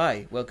like,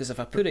 why? Well, because if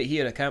I put it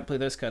here, I can't play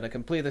this card. I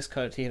can play this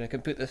card here. I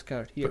can put this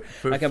card here.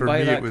 But I can for buy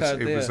me, that it was,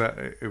 card it there.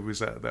 was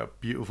that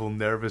beautiful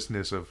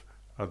nervousness of,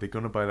 are they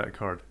going to buy that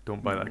card?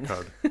 Don't buy that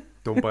card.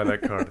 Don't buy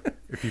that card.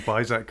 If he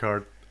buys that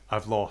card,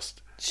 I've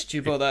lost.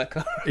 Stu bought that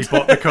card. He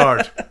bought the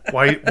card.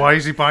 Why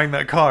is he buying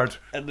that card?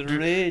 And the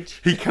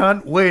rage. He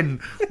can't win.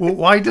 Well,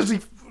 why does he?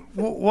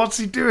 What's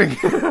he doing?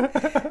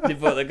 You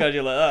bought the card,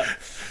 you're like that.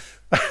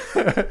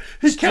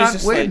 He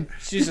can't win.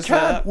 She's He just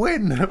can't like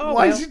win. Oh,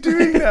 Why well. is he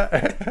doing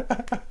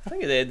that? I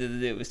think at the end of the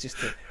day, it was just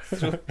to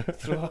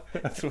throw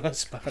a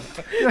spanner.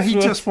 Yeah, he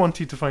Throw- just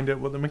wanted to find out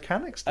what the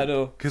mechanics did. I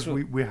know. Because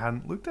we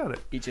hadn't looked at it.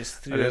 He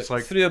just And it's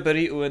like- threw a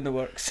burrito in the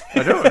works.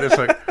 I know, and it's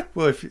like,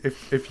 well,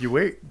 if you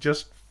wait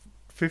just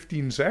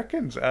 15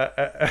 seconds,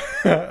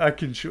 I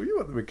can show you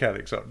what the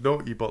mechanics are.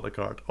 No, you bought the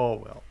card. Oh,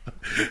 well.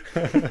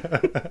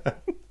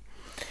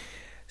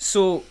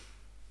 So,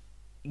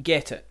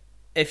 get it.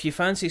 If you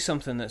fancy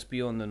something that's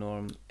beyond the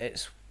norm,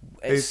 it's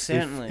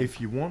certainly...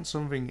 If you want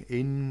something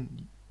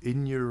in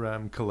your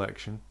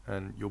collection,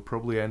 and you'll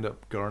probably end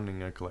up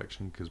garnering a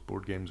collection because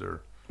board games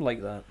are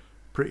like that.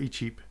 pretty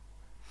cheap.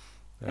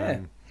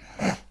 Yeah.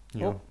 You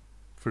know,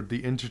 for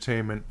the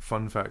entertainment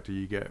fun factor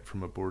you get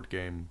from a board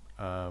game,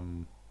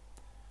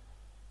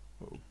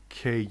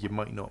 okay, you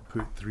might not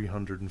put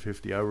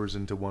 350 hours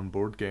into one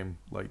board game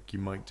like you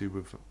might do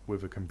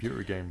with a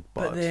computer game,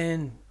 But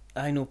then,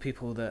 I know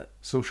people that...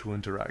 social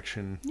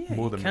interaction Yeah,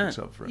 more you than can't, makes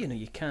up for it. You know,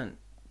 you can't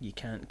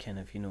kind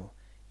of, you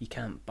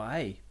can't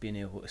buy being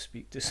able to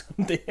speak to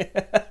somebody.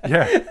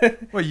 Yeah,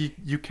 well,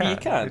 you can. You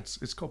can.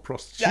 It's called I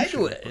prostitution.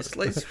 know it. It's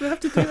like, we have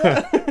to do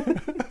that.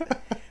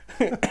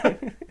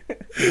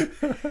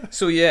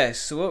 So yes,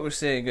 so what we're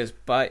saying is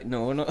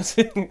no, we're not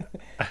saying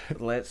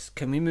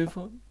can we move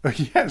on?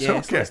 Yes,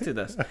 okay. Let's do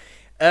this.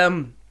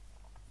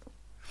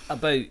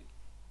 About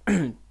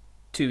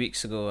 2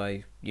 weeks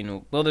ago,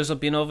 there's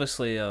been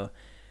obviously a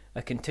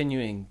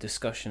continuing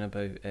discussion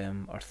about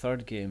our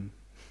third game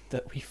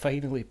that we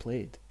finally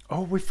played.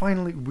 Oh, we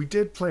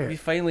did play We it.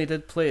 finally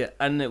did play it,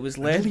 and it was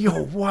led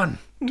Leo won.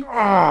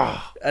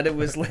 Ah, and it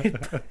was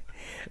led by,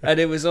 and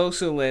it was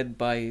also led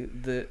by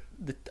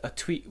a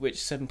tweet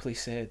which simply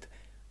said,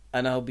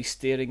 "And I'll be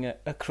staring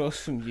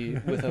across from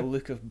you with a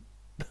look of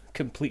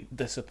complete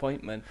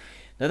disappointment."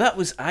 Now that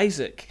was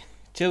Isaac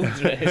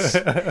Childress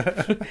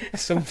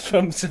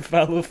from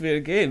Cephalo Fair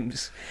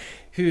Games,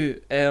 who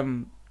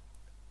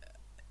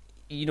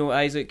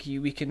Isaac,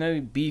 we can now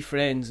be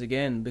friends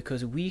again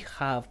because we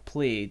have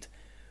played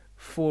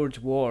Forge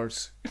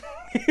Wars.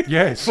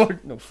 yes.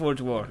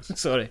 Forge Wars.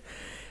 Sorry.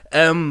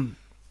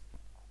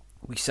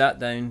 We sat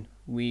down.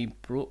 We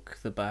broke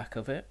the back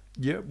of it.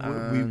 Yeah,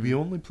 we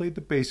only played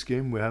the base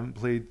game. We haven't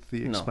played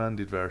the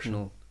expanded version.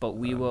 No, but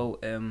we will.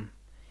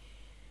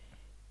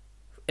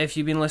 If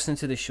you've been listening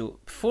to the show,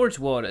 Forge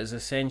War is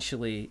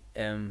essentially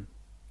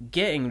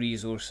getting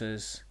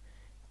resources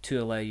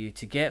to allow you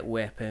to get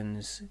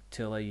weapons,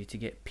 to allow you to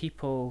get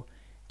people,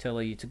 to allow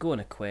you to go on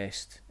a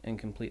quest and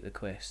complete the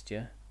quest.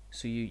 Yeah.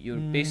 So you're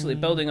basically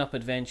building up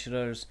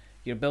adventurers.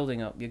 You're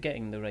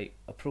getting the right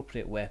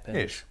appropriate weapons.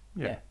 Ish.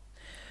 Yeah.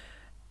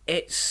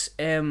 It's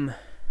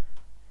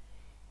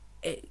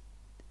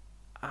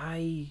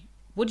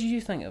what did you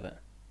think of it?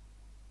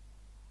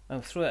 I'll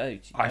throw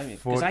it out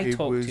because I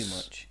talk too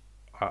much.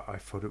 I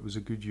thought it was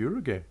a good Euro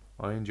game.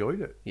 I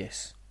enjoyed it.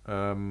 Yes.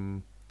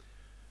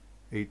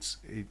 It's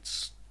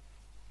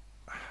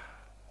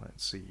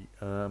let's see.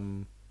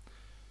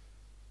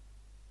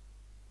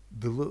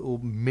 The little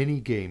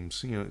mini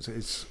games,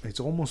 it's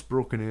almost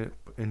broken up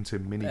into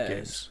mini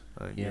games.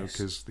 Yes.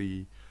 Because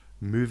the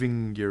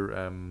moving your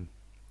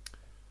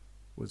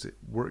was it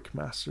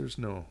Workmasters?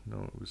 No,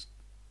 it was.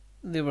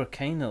 They were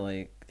kind of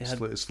like they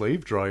had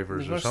slave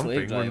drivers they were or something,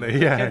 slave weren't drivers,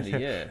 they? Yeah, kinda,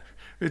 yeah.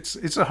 It's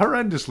a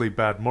horrendously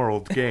bad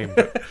moral game.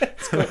 But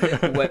It's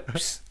got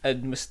whips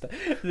and moustache.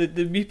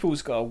 The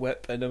meeple's got a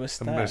whip and a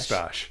moustache. a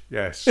moustache,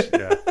 yes,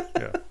 yeah.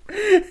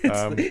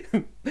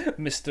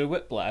 Mr.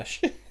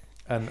 Whiplash.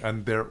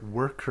 And they're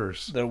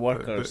workers. They're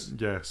workers.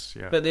 Yes,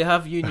 yeah. But they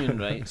have union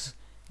rights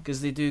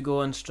because they do go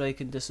on strike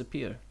and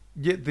disappear,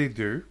 Yeah, they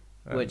do.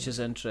 which is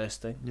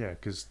interesting. Yeah,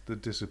 because the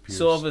disappears.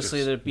 So obviously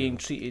just, they're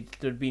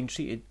being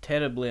treated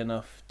terribly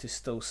enough to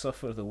still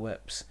suffer the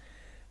whips,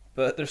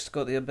 but they've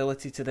got the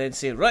ability to then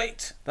say,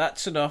 right,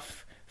 that's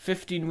enough.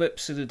 15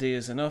 whips of the day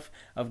is enough.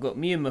 I've got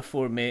me and my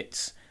 4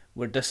 mates.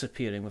 We're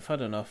disappearing. We've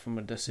had enough, and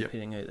we're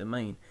disappearing out the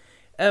mine.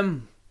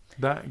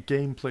 That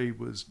gameplay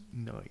was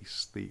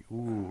nice. You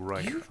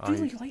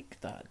really liked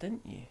that,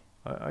 didn't you?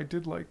 I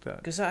did like that.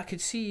 Because I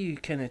could see you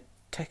kind of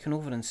ticking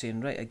over and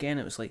saying, right, again,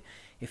 it was like,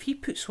 if he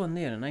puts one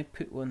there and I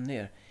put one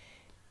there,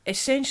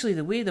 essentially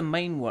the way the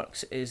mine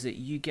works is that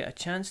you get a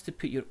chance to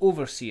put your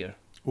overseer.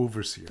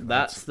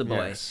 That's the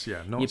boy. Yes,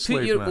 yeah, not You slave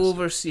put your master.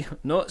 overseer,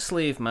 not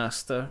slave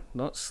master,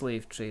 not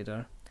slave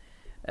trader.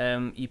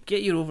 You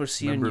get your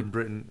overseer. Remember and in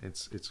Britain,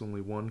 it's only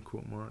one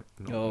quote mark,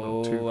 not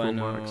Oh, two I quote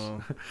know. marks.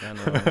 I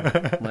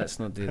know. Let's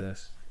not do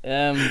this.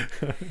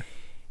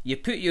 you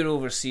put your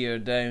overseer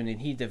down,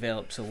 and he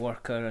develops a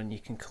worker, and you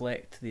can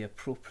collect the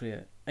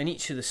appropriate. And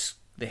each of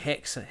the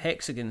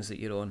hexagons that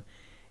you're on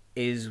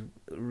is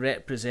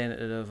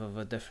representative of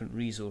a different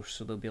resource.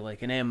 So there'll be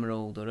like an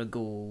emerald or a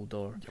gold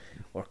or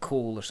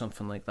coal or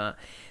something like that.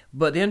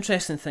 But the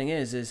interesting thing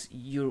is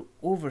your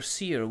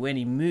overseer, when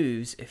he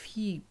moves, if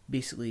he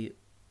basically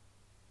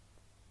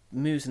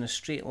moves in a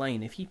straight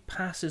line, if he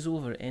passes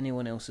over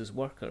anyone else's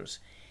workers,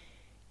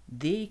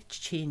 they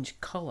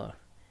change colour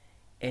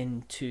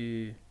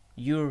into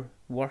your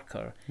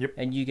worker,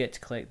 and you get to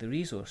collect the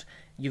resource.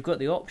 You've got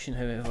the option,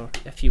 however,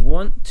 if you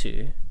want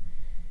to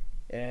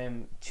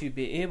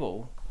be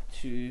able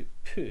to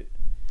put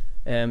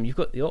you've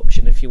got the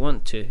option, if you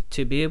want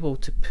to be able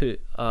to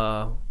put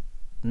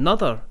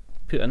another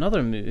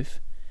move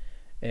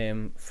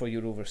for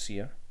your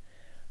overseer,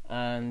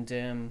 and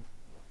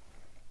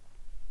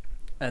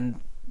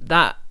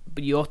that,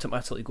 but you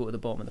automatically go to the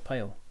bottom of the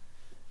pile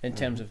in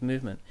terms of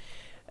movement.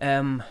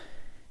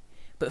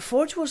 But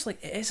Forge Wars,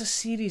 like, it is a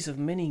series of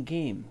mini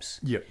games.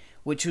 Yep.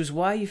 Which is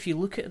why, if you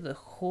look at the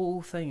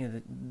whole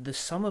thing, the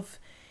sum of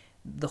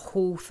the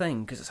whole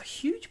thing, because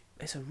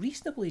it's a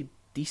reasonably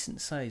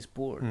decent sized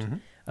board. Mm-hmm.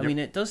 I mean,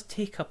 it does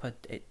take up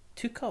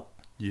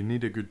You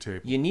need a good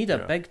table. You need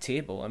a big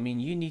table. I mean,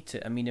 you need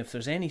to. I mean, if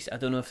there's any, I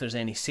don't know if there's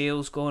any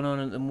sales going on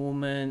at the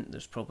moment.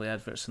 There's probably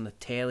adverts on the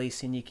telly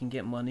saying you can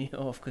get money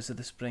off because of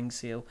the spring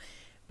sale.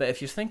 But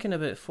if you're thinking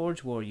about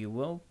Forge War, you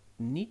will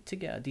need to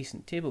get a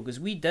decent table, because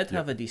we did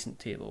have a decent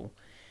table,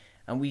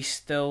 and we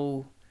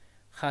still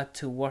had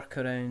to work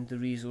around the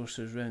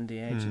resources around the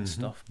edge and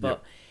stuff.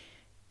 But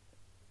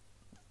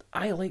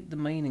I like the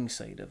mining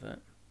side of it.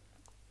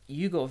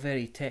 You got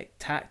very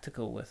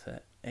tactical with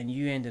it, and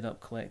you ended up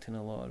collecting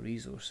a lot of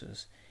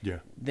resources. Yeah.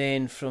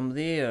 Then from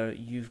there,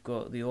 you've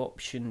got the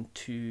option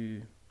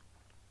to.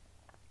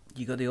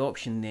 You got the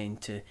option then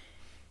to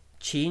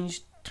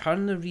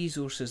turn the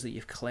resources that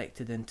you've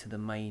collected into the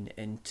mine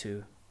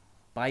into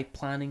buying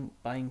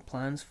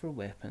plans for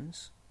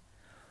weapons,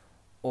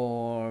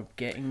 or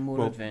getting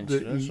more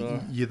adventurers.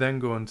 You then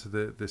go on to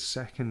the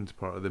second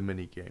part of the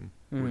mini game,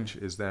 which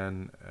is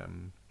then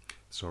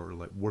sort of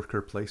like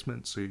worker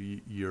placement. So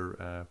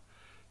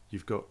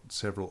you've got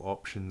several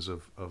options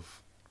of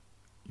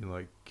you know,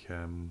 like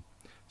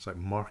it's like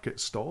market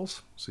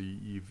stalls. So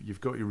you've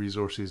got your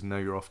resources, and now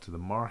you're off to the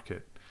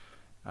market,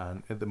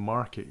 and at the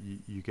market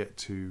you get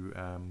to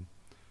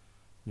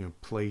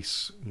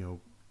place,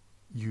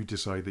 you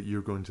decide that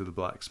you're going to the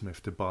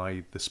blacksmith to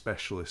buy the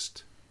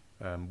specialist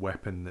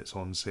weapon that's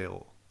on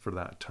sale for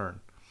that turn,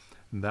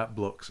 and that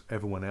blocks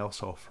everyone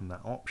else off from that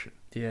option.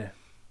 Yeah.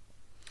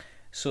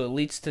 So it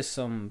leads to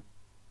some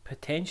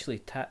potentially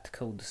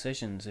tactical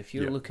decisions if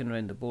you're looking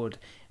around the board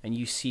and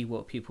you see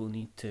what people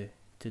need to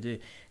do.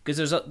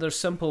 Because there's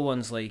simple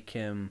ones like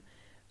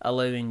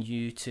allowing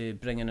you to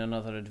bring in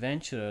another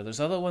adventurer. There's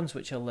other ones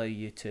which allow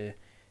you to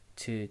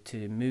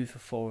move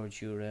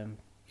forward your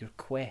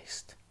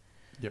quest.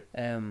 Yep.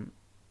 And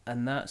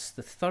that's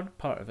the third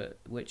part of it,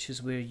 which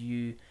is where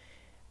you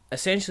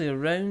essentially,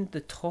 around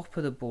the top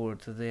of the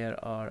board there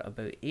are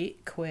about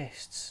 8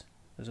 quests.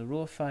 There's a row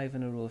of 5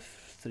 and a row of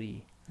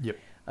 3. Yep.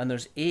 And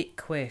there's 8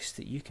 quests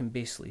that you can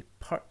basically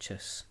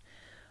purchase,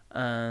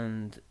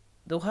 and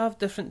they'll have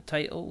different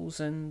titles,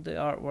 and the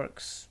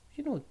artwork's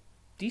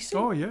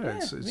decent. Oh yeah,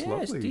 it's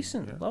lovely. It's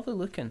decent, lovely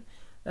looking.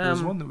 There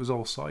was one that was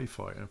all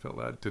sci-fi, and I felt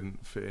that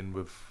didn't fit in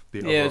with the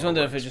other. Yeah, I was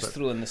wondering if I just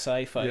throw in the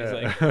sci-fi. Yeah.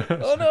 Like,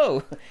 oh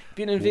no,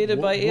 being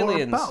invaded by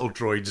aliens. What are battle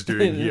droids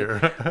doing here?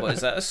 What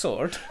is that? A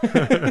sword?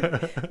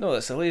 No,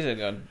 it's a laser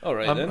gun. All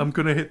right, then. I'm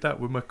going to hit that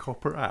with my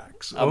copper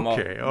axe. All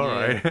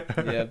right.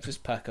 Yeah,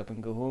 just pack up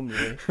and go home,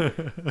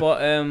 really.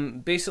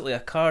 But basically, a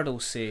card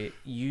will say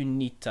you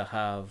need to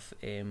have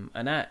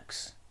an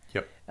axe.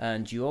 Yep.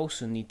 And you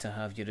also need to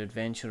have your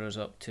adventurers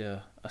up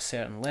to a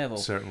certain level.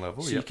 So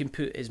you can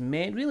put as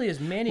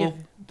many. Well,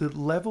 the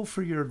level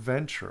for your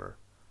adventurer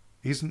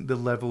isn't the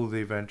level of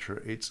the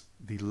adventurer. It's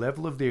the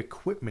level of the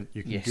equipment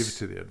you can give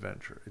to the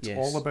adventurer. It's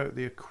all about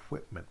the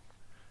equipment.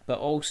 But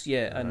also,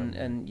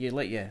 and you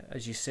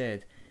as you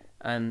said,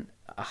 and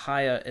a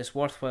higher. It's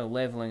worthwhile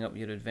leveling up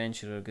your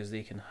adventurer because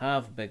they can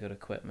have bigger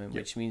equipment,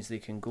 which means they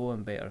can go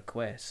on better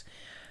quests.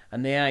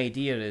 And the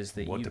idea is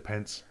that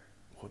depends.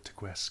 What do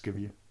quests give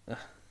you?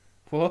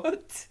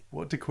 What?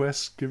 What do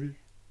quests give you?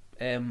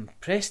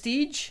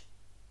 Prestige?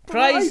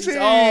 Prizes!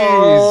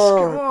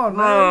 Oh, come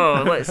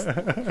on,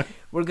 no.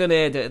 We're going to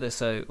edit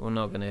this out. We're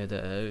not going to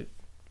edit it out.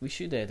 We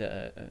should edit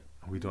it out.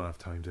 We don't have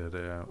time to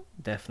edit it out.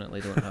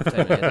 Definitely don't have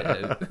time to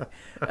edit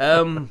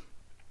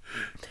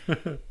it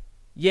out.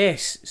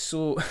 Yes,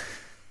 so...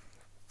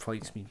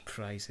 Points mean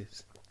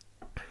prizes.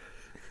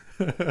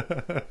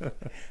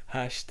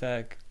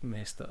 Hashtag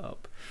messed it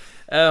up.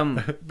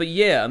 But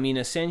yeah, I mean,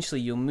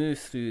 essentially you'll move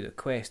through the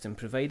quest, and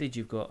provided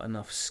you've got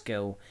enough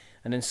skill,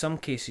 and in some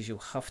cases you'll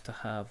have to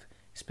have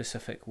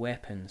specific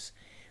weapons,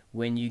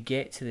 when you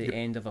get to the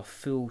end of a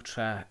full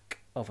track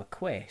of a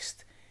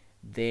quest,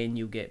 then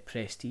you'll get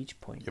prestige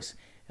points.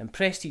 And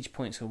prestige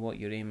points are what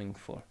you're aiming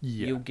for.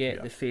 Yeah, You'll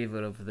get the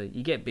favour of the...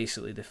 You get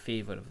basically the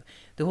favour of...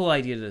 The whole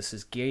idea of this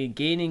is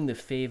gaining the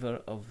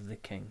favour of the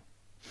king.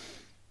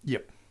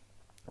 Yep.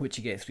 Which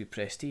you get through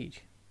prestige.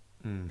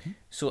 Mm-hmm.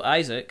 So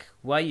Isaac,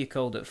 why you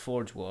called it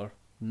Forge War,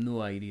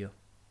 no idea.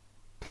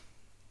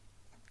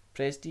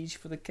 Prestige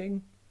for the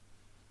king?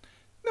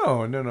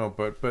 No,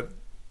 but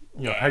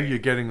you know how you're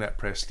getting that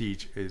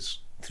prestige is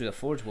through the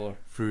Forge War,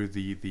 through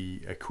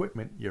the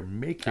equipment you're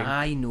making.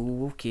 I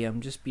know. Okay,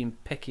 I'm just being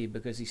picky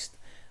because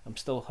I'm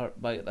still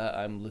hurt by that.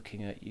 I'm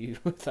looking at you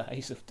with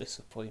eyes of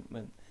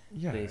disappointment.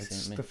 Yeah,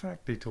 it's the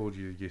fact they told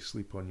you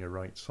sleep on your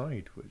right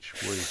side, which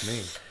worries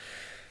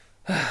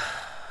me.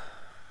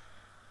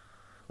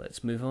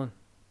 Let's move on.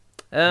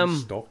 I'm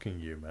stalking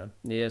you, man.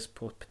 Yes,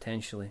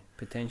 potentially.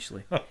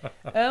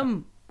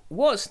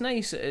 What's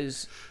nice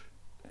is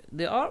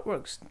the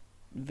artwork's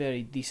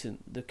very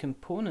decent. The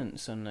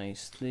components are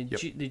nice. The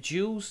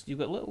jewels, you've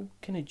got little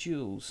kind of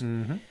jewels.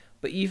 Mm-hmm.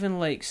 But even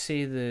like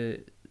say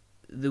the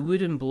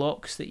wooden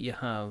blocks that you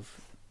have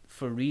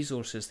for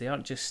resources, they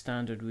aren't just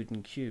standard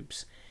wooden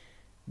cubes.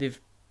 They've,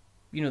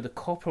 the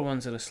copper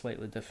ones are a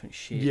slightly different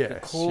shape. Yes, the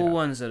coal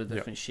ones are a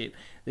different shape.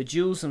 The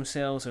jewels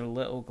themselves are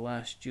little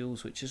glass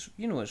jewels, which is,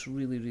 it's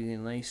really, really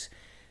nice.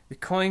 The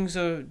coins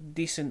are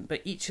decent, but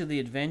each of the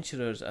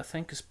adventurers, I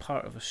think as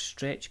part of a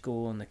stretch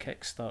goal on the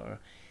Kickstarter,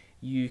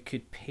 you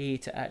could pay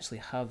to actually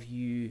have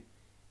you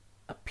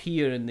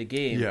appear in the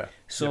game. Yeah.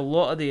 So a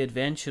lot of the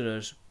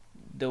adventurers,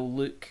 they'll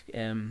look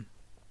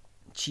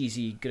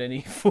cheesy,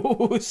 grinny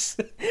foes,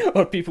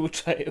 or people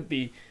try to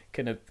be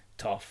kind of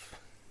tough.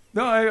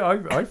 No, I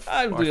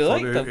really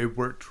liked them. It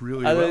worked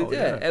really well.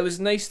 Yeah, it was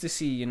nice to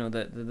see,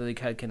 that they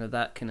had kind of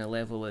that kind of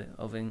level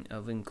of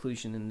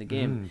inclusion in the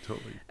game.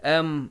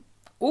 Totally.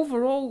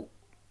 Overall,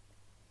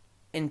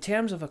 in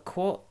terms of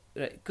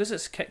because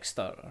it's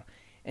Kickstarter,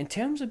 in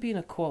terms of being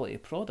a quality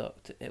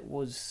product, it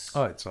was...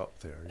 Oh, it's up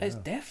there, yeah.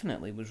 It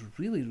definitely was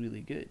really,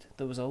 really good.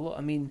 There was a lot...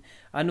 I mean,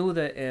 I know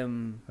that...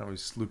 I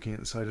was looking at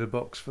the side of the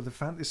box for the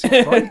fantasy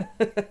fight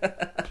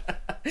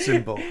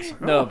symbols.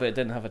 No, but it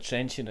didn't have a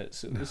trench in it,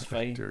 so it was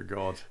fine. Dear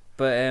God.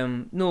 But,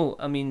 no,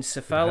 I mean,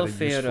 Cephalofair...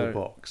 It's a useful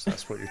box,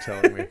 that's what you're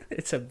telling me.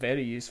 It's a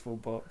very useful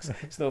box.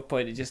 It's no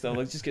point in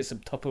I'll just get some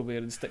Tupperware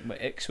and stick my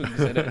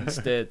X-Wings in it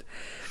instead.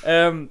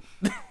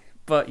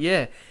 But,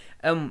 yeah...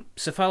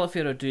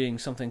 Cephalofair are doing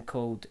something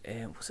called,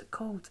 what's it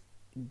called?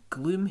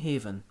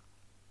 Gloomhaven.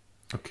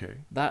 Okay.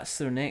 That's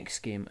their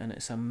next game, and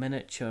it's a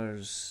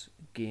miniatures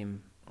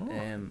game.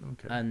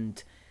 Okay.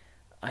 And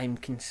I'm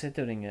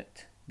considering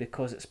it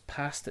because it's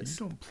past its...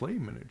 You don't play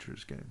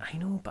miniatures games. I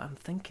know, but I'm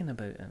thinking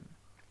about it.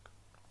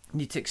 I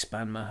need to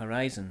expand my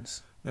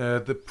horizons.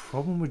 The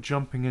problem with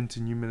jumping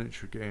into new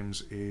miniature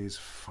games is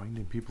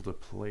finding people to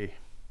play.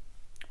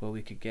 Well,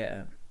 we could get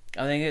it.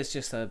 I think it's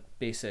just a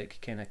basic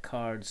kind of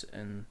cards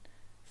and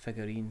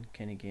figurine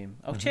kind of game.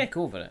 I'll check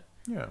over it.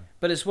 Yeah.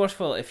 But it's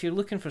worthwhile if you're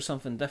looking for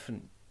something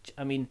different.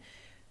 I mean,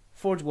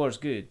 Forge War's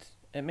good.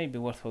 It might be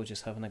worthwhile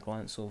just having a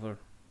glance over,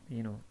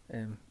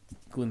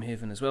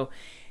 Gloomhaven as well.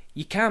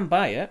 You can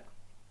buy it.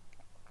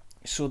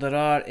 So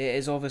it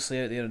is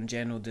obviously out there in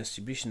general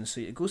distribution.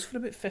 So it goes for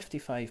about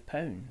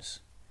 £55,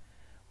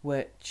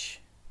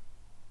 which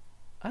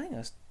I think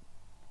that's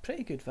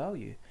pretty good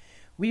value.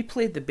 We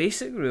played the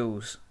basic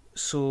rules.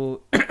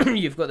 So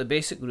you've got the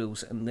basic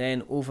rules, and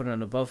then over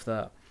and above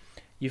that,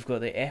 you've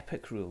got the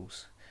epic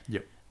rules.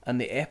 Yep. And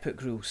the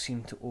epic rules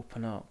seem to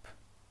open up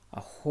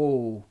a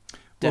whole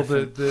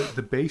different... Well,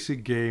 the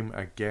basic game,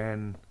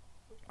 again,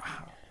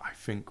 I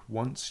think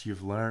once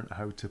you've learned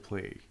how to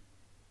play,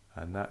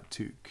 and that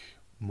took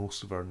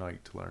most of our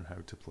night to learn how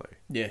to play.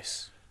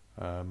 Yes.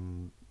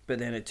 But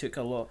then it took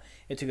a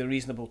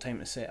reasonable time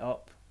to set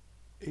up.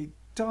 It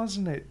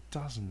doesn't.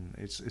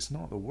 It's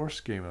not the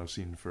worst game I've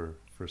seen for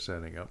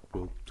setting up.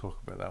 We'll talk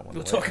about that one.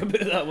 We'll talk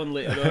about that one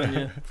later on.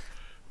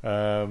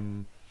 Yeah.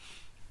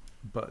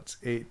 But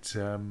it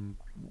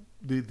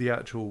the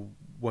actual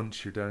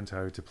once you're down to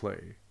how to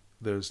play,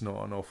 there's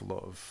not an awful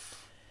lot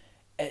of.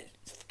 It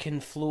can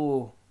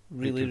flow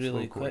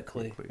really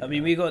quickly. I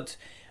mean,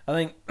 I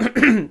think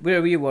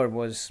where we were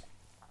was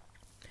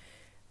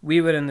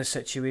we were in the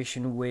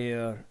situation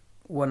where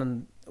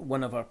one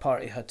of our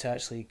party had to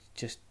actually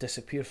just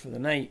disappear for the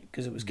night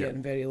because it was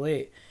getting very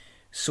late.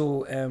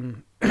 So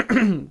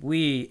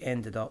we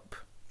ended up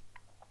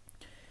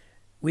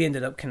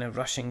kind of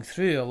rushing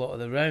through a lot of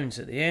the rounds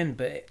at the end,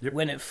 but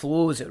when it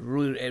flows, it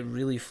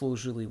really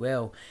flows really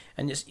well,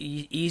 and it's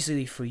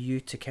easy for you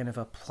to kind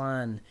of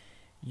plan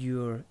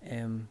your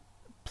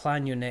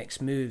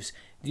next moves.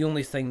 The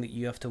only thing that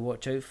you have to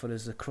watch out for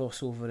is the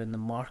crossover in the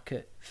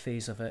market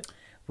phase of it,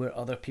 where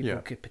other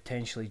people could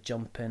potentially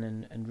jump in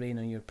and rain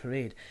on your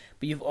parade.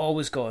 But you've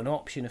always got an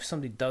option. If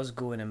somebody does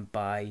go in and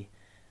buy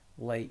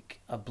like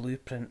a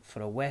blueprint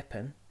for a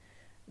weapon,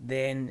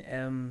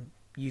 then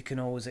you can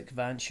always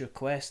advance your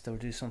quest or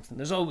do something.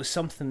 There's always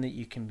something that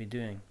you can be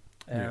doing.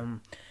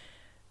 I've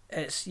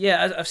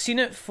seen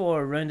it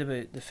for around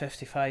about the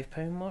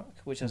 £55 mark,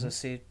 which, as I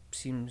say,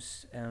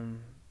 seems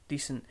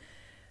decent.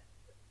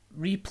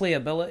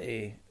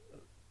 Replayability,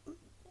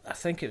 I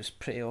think it was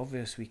pretty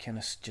obvious we kind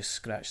of just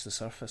scratched the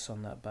surface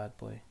on that bad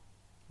boy.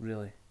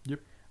 Really. Yep.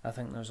 I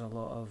think there's a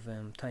lot of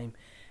time.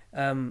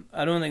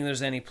 I don't think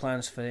there's any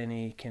plans for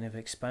any kind of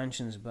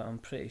expansions, but I'm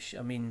pretty sure.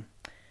 I mean,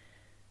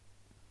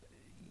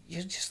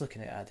 you're just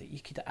looking at it. You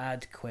could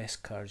add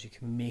quest cards. You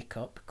can make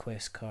up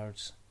quest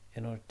cards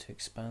in order to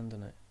expand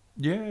on it.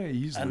 Yeah,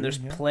 easily. And there's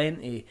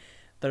plenty.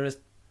 There is.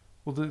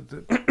 Well,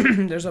 the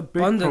there's big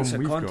abundance problem of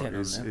we've content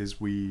got on there. is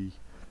we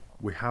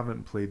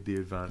haven't played the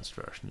advanced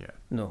version yet.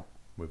 No,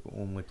 We've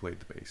only played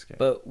the base game.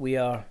 but we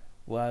are.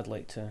 Well, I'd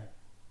like to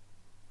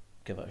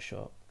give it a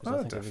shot. 'Cause I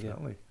think it'll be good.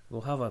 Definitely.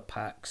 We'll have a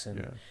PAX and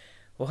Yeah.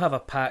 we'll have a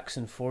PAX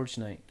and Forge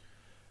night.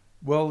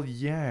 Well,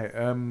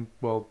 yeah.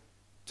 Well,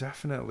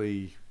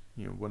 definitely.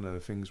 One of the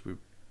things we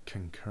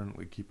can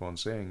currently keep on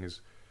saying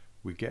is,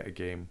 we get a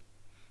game,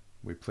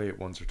 we play it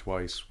once or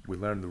twice, we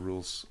learn the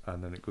rules,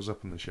 and then it goes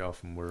up on the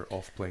shelf, and we're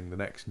off playing the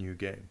next new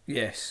game.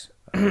 Yes,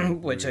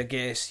 which I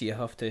guess you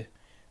have to.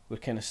 We're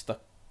kind of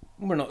stuck.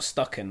 We're not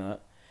stuck in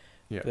that.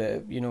 Yeah.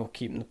 But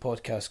keeping the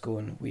podcast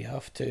going, we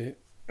have to.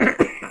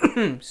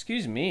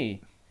 Excuse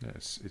me.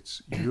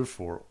 It's your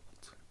fault,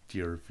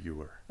 dear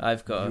viewer.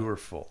 I've got your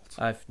fault.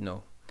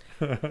 no.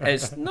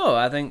 It's no.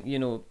 I think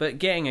but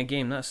getting a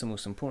game, that's the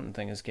most important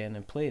thing, is getting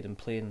it played and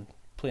playing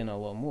a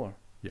lot more.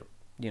 Yep.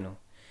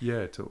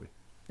 Yeah, totally.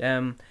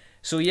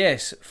 So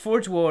yes,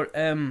 Forge War.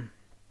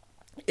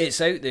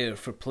 It's out there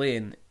for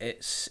playing.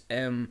 It's.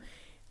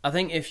 I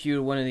think if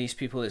you're one of these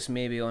people that's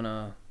maybe on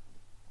a.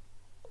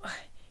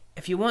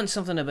 If you want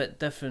something a bit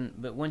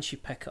different, but once you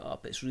pick it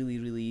up, it's really,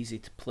 really easy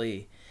to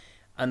play,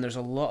 and there's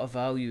a lot of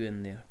value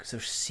in there because there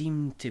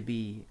seem to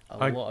be a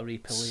lot of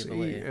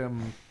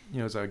replayability.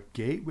 As a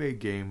gateway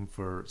game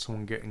for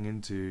someone getting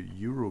into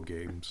Euro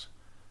games,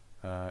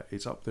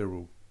 it's up there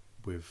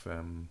with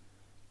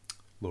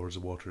Lords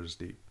of Water's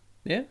Deep.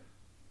 Yeah.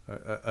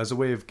 As a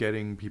way of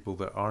getting people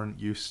that aren't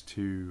used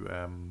to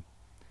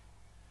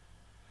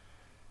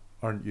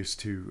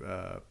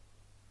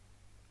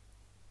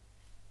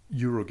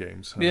Euro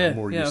games, and are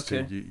more used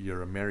to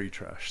your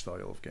Ameritrash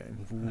style of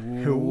game.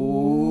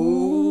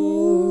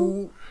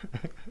 Ooh.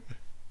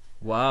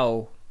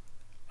 Wow.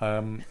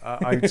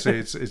 I'd say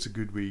it's a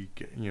good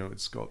week.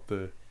 It's got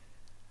the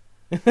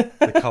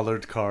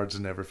coloured cards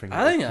and everything.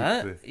 I think I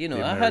had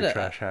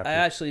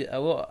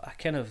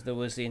there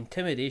was the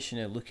intimidation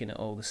of looking at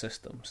all the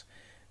systems,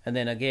 and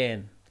then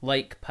again,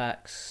 like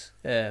PAX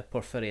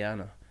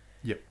Porfiriana.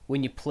 Yep.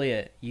 When you play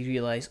it, you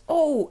realise,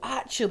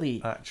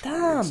 actually,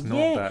 damn, it's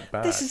not that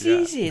bad. This is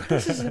easy.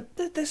 This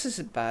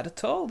isn't bad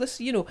at all.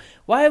 This,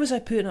 why was I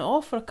putting it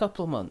off for a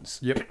couple of months?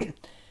 Yep.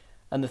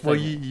 And the thing, well,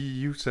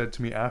 you said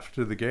to me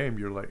after the game,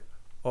 you're like,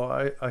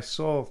 I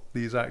saw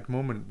the exact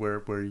moment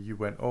where you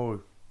went,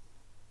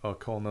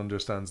 Colin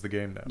understands the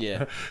game now.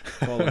 Yeah,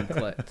 Colin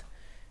clicked.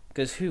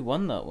 Because who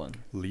won that one?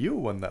 Leo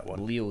won that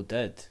one. Leo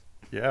did.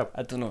 Yeah.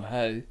 I don't know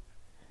how.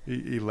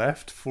 He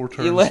left 4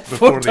 turns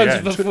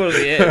before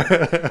the end.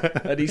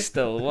 And he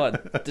still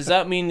won. Does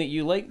that mean that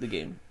you like the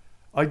game?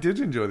 I did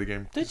enjoy the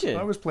game. Did you?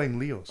 I was playing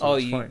Leo, so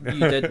it's fine. You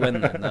did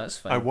win then, that's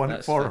fine. I won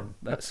it for him.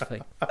 That's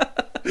fine.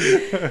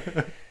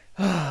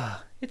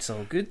 It's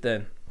all good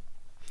then.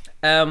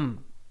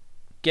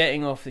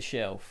 Getting off the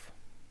shelf.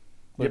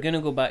 We're going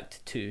to go back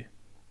to 2.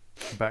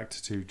 Back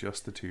to 2,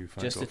 just the 2.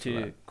 Just the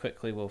 2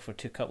 quickly, for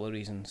 2 couple of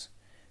reasons.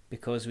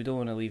 Because we don't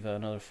want to leave it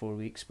another 4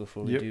 weeks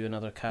before we do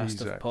another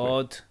cast of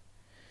pod.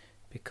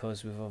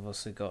 Because we've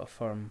obviously got a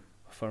firm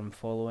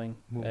following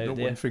out no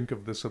there. one think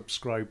of the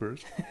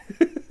subscribers.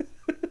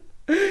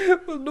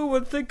 Will no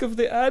one think of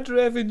the ad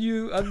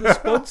revenue and the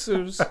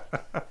sponsors?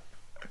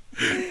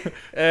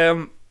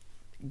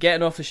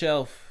 Getting off the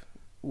shelf,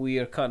 we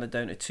are cutting it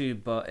down to 2,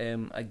 but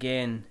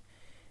again,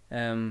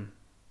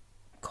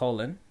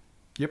 Colin.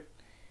 Yep.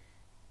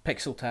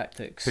 Pixel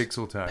Tactics.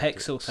 Pixel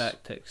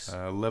Tactics.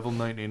 Level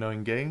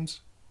 99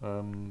 games.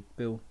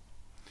 Bill.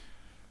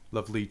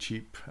 Lovely,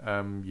 cheap.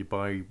 You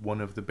buy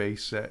one of the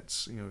base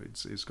sets.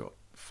 It's got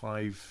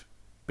 5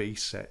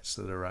 base sets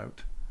that are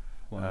out.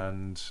 Wow.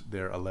 And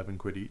they're 11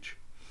 quid each.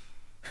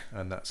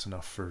 And that's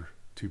enough for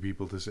 2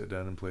 people to sit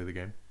down and play the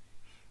game.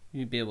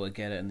 You'd be able to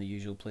get it in the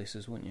usual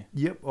places, wouldn't you?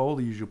 Yep, all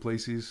the usual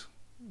places.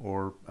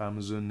 Or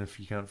Amazon if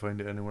you can't find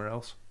it anywhere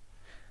else.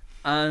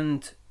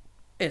 And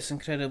it's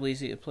incredibly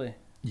easy to play.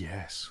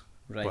 Yes.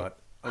 Right. But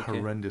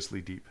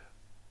horrendously deep.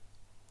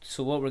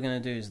 So what we're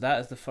going to do is that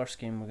is the first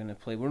game we're going to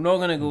play. We're not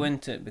going to go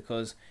into it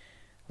because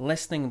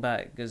listening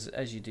back, because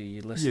as you do,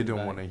 you listen. You don't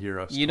back. Want to hear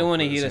us. You don't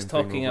want to hear us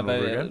talking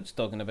about it. It's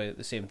talking about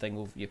the same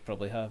thing. You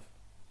probably have.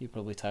 You're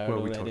probably tired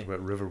already. Well, we talked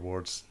about River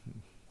Wards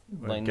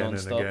like again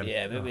non-stop. and again.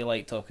 Yeah, but we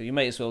like talking. You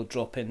might as well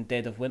drop in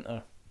Dead of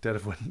Winter. Dead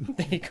of Winter.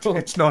 There you go.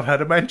 It's not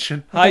had a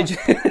mention. Hi,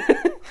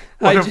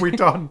 what have we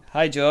done?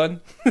 Hi,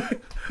 John.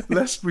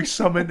 Lest we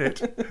summon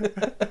it.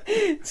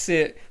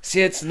 Say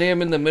its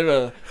name in the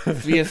mirror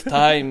 3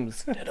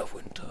 times. Dead of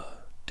Winter.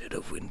 Dead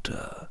of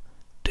Winter.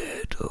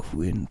 Dead of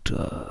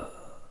Winter.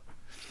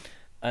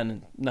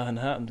 And nothing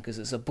happened because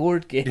it's a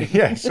board game.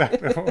 Yeah,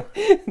 exactly.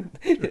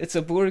 It's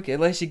a board game.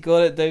 Unless you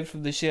got it down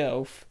from the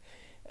shelf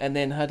and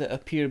then had it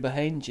appear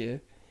behind you,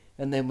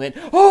 and then went,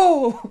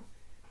 oh!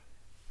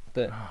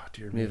 But Oh,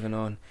 dear me. moving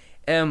on.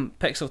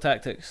 Pixel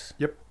Tactics.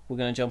 Yep. We're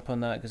going to jump on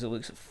that because it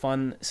looks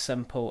fun,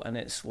 simple, and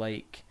it's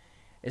like...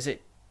 Is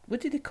it... What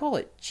did they call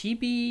it?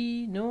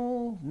 Chibi?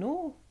 No?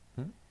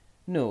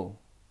 No.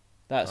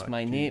 That's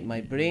my name.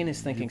 My brain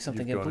is thinking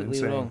something you've gone completely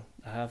insane. wrong.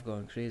 I have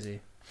gone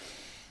crazy.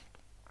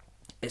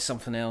 It's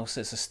something else.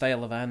 It's a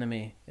style of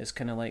anime. It's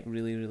kind of like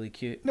really, really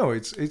cute. No,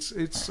 it's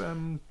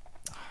 8-bit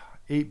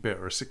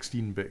or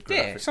 16-bit graphics.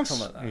 Yeah, something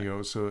like that. You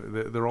know, so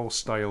they're all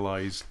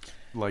stylized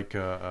like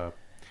a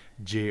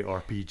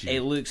JRPG.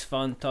 It looks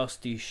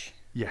fantastic.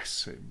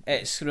 Yes.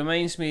 It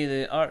reminds me,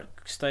 the art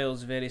style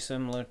is very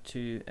similar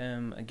to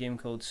a game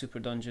called Super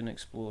Dungeon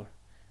Explore,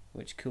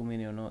 which Cool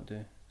Mini or Not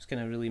do. It's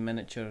kind of really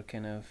miniature,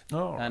 kind of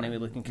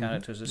anime-looking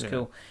characters. It's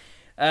cool.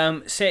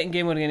 Second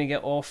game we're going to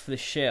get off the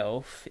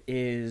shelf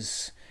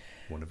is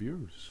one of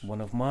yours.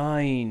 one of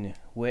mine,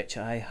 which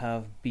I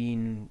have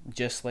been,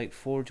 just like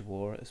Forge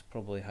War, it's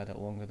probably had it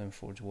longer than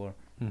Forge War.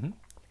 Mm-hmm.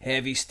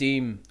 Heavy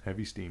Steam.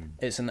 Heavy Steam.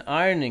 It's an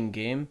ironing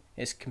game.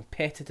 It's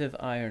competitive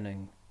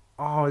ironing.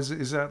 Oh,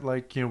 is that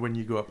like, you know, when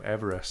you go up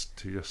Everest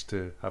to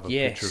have a picture of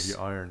Yes, you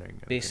ironing?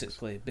 And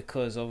basically,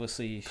 because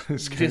obviously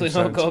This you've game really not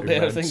sounds got a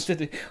better immense. thing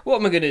to do. What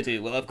am I going to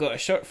do? Well, I've got a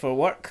shirt for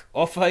work.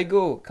 Off I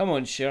go. Come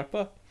on,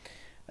 Sherpa.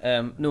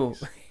 No,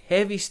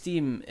 Heavy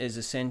Steam is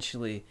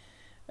essentially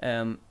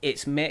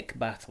it's mech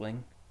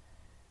battling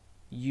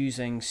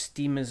using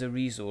steam as a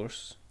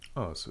resource.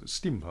 Oh, so it's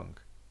steampunk.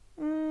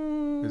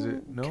 Is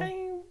it? No?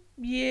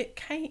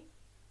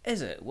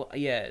 Is it? Well,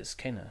 yeah, it's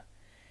kind of.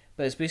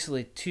 But it's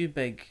basically two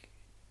big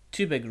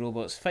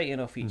robots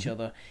fighting off each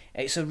other.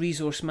 It's a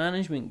resource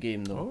management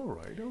game, though. Oh,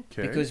 right,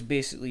 okay. Because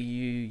basically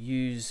you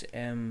use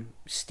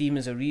steam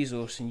as a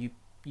resource, and you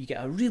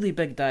get a really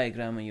big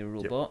diagram of your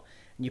robot,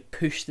 and you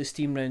push the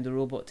steam around the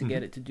robot to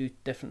get it to do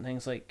different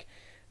things like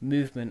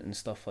movement and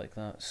stuff like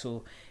that.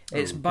 So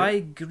it's by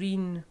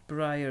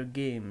Greenbrier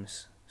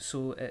Games.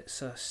 So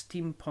it's a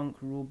steampunk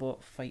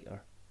robot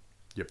fighter.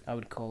 Yep. I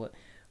would call it.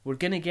 We're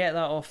going to get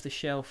that off the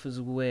shelf as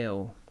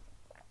well,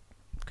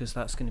 because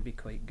that's going to be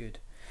quite good.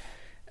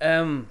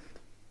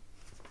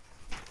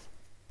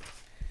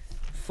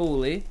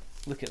 Foley,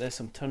 look at this,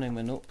 I'm turning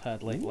my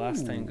notepad like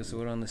last time because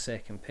we're on the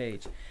second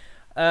page.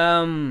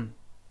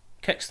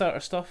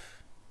 Kickstarter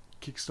stuff.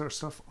 Kickstarter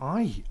stuff.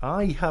 I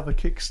have a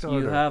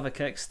Kickstarter. You have a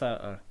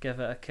Kickstarter. Give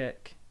it a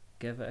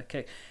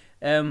kick.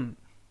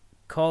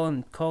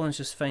 Colin's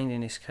just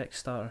finding his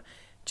Kickstarter.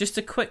 Just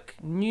a quick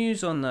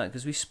news on that,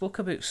 because we spoke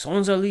about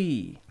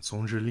Sans-Alie.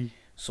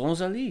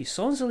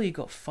 Sans-Alie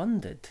got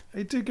funded.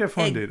 It did get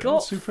funded. It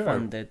got superb.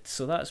 funded,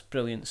 so that's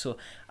brilliant. So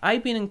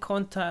I've been in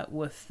contact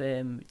with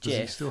Does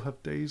Jeff. he still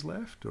have days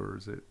left, or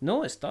is it?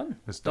 No, it's done.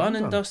 It's done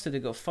done. and dusted.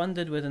 It got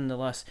funded within the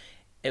last...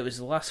 It was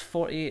the last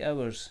 48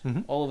 hours.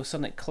 Mhm. All of a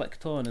sudden it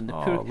clicked on, and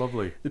Oh,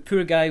 lovely. the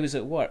poor guy was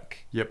at work.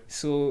 Yep.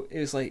 So it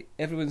was like,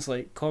 everyone's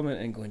like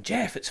commenting, going,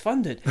 Jeff, it's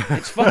funded.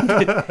 It's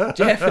funded.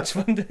 Jeff, it's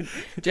funded.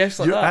 Jeff's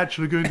like You're that.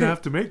 actually going to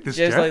have to make this,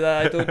 Jeff's Jeff. like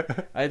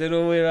that. I don't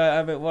know where I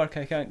am at work.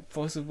 I can't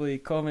possibly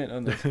comment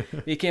on this.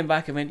 He came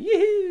back and went,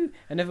 yoo-hoo!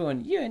 And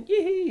everyone, yeah, and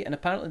yoo-hoo! And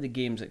apparently the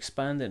game's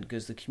expanded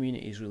because the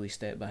community's really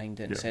stepped behind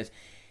it and said,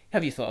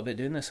 have you thought about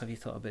doing this? Have you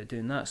thought about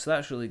doing that? So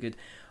that's really good.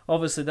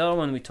 Obviously, the other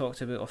one we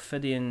talked about,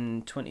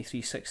 Ophidian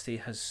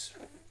 2360,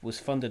 was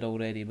funded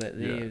already, but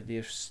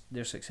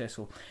they're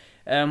successful.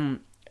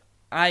 I'm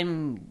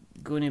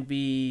going to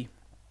be,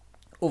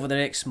 over the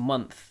next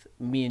month,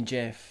 me and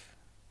Jeff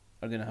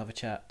are going to have a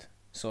chat.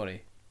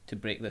 Sorry to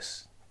break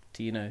this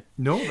to you now.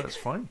 No, that's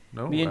fine.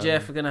 No, Me and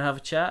Jeff are going to have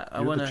a chat.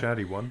 You're the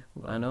chatty one.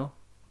 I know.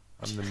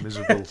 I'm the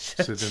miserable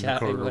sit in the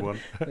Chatty corner one.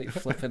 Like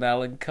flipping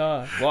Alan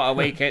Carr. What a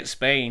week at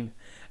Spain.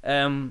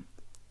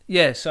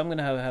 Yeah, so I'm going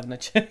to having a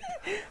chat.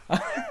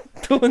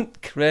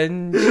 Don't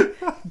cringe.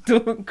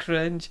 Don't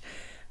cringe.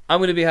 I'm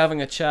going to be having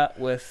a chat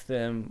with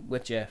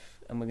Jeff,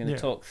 and we're going to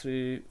talk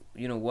through,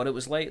 what it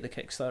was like, the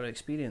Kickstarter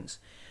experience.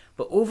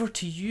 But over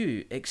to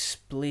you.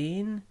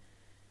 Explain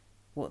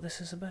what this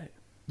is about.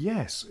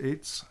 Yes,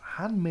 it's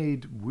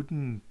handmade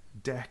wooden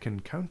deck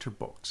and counter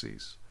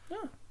boxes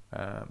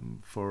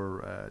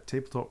for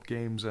tabletop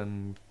games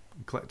and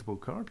collectible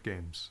card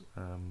games.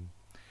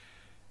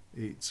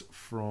 It's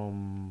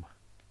from,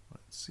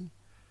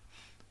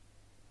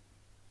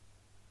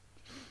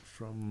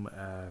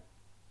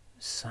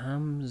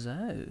 Sam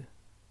Zhao.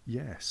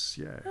 Yes,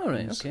 yeah. All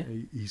right,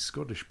 okay. He's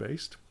Scottish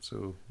based,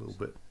 so a little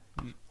bit.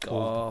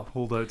 Oh,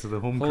 Hold out to the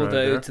home hold crowd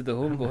there. out to the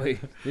homeboy.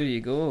 There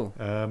you go.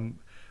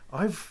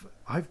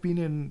 I've been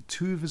in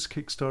 2 of his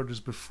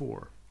Kickstarters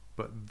before,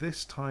 but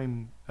this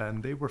time,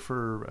 and they were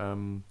for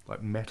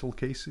like metal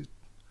cases.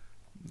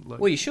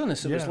 Well, you shown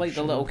us. It was Yeah, like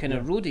the little kind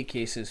of yeah. roadie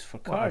cases for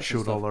cars. Well, I and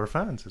showed stuff. all our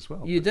fans as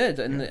well. You did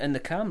in the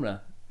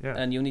camera, Yeah.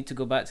 and you'll need to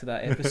go back to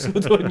that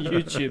episode on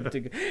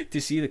YouTube to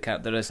see the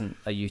cat. There isn't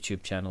a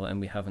YouTube channel, and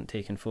we haven't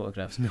taken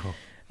photographs. No.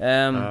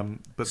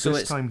 But so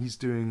this time he's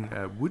doing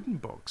wooden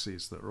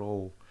boxes that are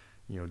all,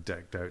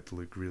 decked out to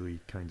look really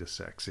kind of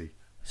sexy.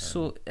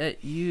 So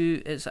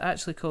it's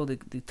actually called,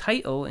 the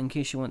title, in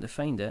case you want to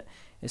find it,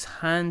 is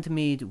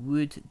Handmade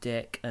Wood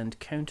Deck and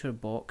Counter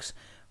Box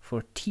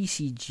for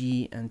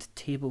TCG and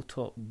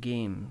Tabletop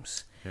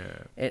Games.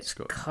 Yeah, It's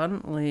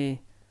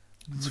currently...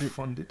 It's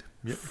funded.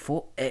 Yep.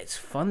 It's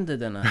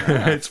funded in a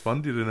half. It's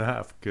funded in a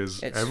half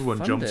because It's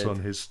everyone jumps funded.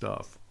 on his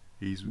stuff.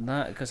 He's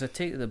Because I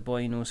take it the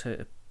boy knows how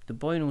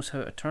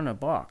to turn a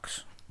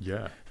box.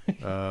 yeah,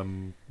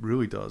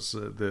 really does.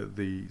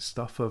 The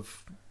stuff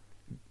I've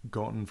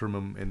gotten from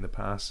him in the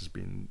past has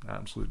been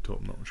absolute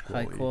top notch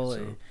quality. High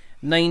quality. So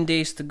 9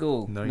 days to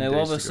go. 9 Now, days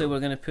to obviously, go. we're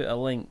going to put a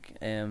link.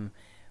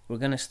 We're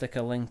going to stick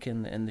a link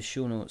in the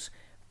show notes.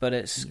 But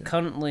it's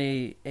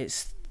currently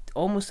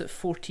almost at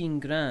 14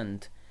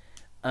 grand,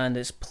 and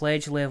its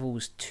pledge level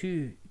was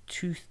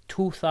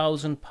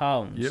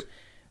 £2,000. Yep.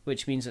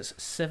 Which means it's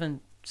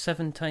seven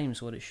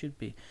times what it should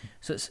be.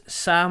 So it's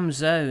Sam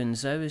Zhao, and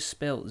Zhao is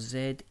spelt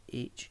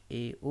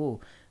ZHAO.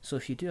 So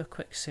if you do a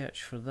quick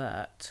search for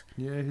that,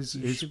 yeah, his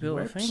should be able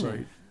to find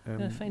it.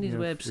 website. Find his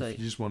website. If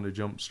you just want to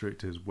jump straight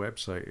to his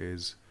website,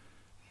 is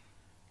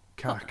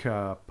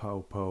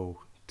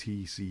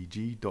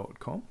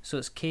kakapopotcg.com. So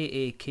it's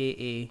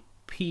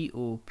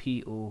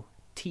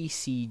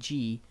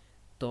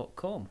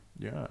KAKAPOPOTCG.com.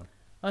 Yeah.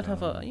 I'd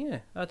have a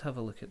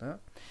look at that.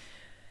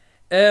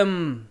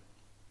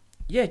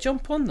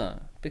 Jump on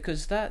that,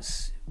 because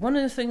that's one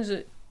of the things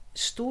that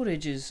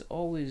storage is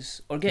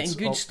always, or getting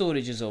good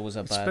storage is always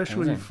a bad thing.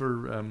 Especially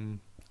for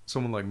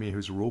someone like me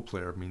who's a role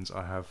player, means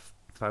I have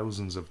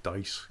thousands of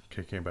dice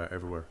kicking about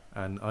everywhere,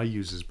 and I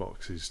use his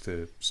boxes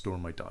to store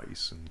my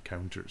dice and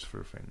counters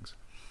for things.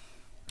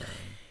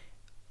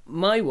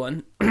 My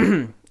one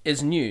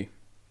is new.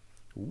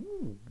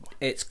 Ooh.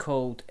 It's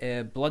called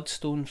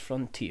Bloodstone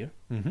Frontier.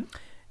 Mm-hmm.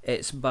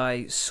 It's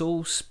by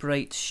Soul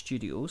Sprite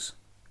Studios,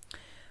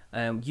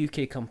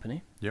 UK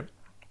company. Yep.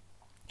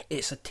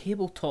 It's a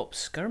tabletop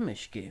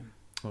skirmish game.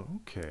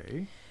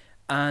 Okay.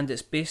 And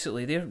it's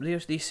basically,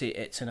 they say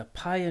it's in a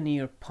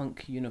pioneer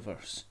punk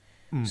universe.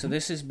 Mm-hmm. So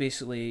this is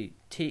basically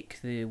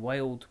take the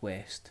Wild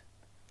West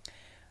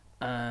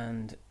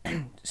and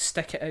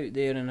stick it out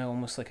there in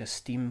almost like a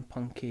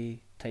steampunky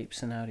type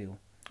scenario.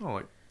 Oh,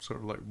 like sort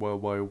of like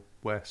Wild Wild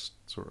West,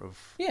 sort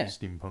of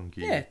steampunky.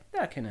 Yeah,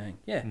 that kind of thing.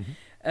 Yeah.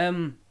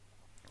 Mm-hmm.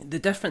 The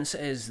difference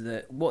is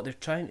that what they're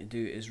trying to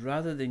do is,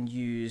 rather than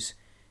use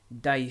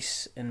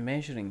dice and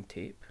measuring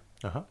tape,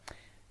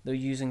 they're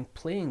using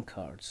playing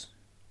cards.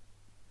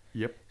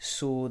 Yep.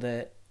 So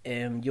that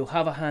you'll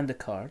have a hand of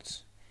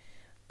cards,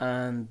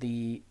 and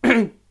the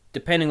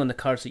depending on the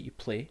cards that you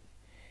play,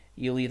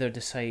 you'll either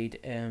decide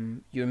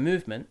your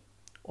movement,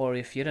 or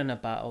if you're in a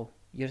battle,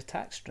 your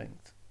attack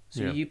strength.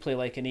 So you play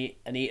like an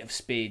eight of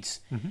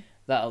spades. Mm-hmm.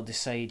 That'll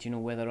decide,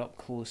 whether up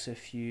close,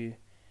 if the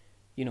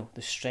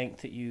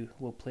strength that you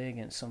will play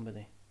against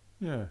somebody.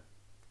 Yeah.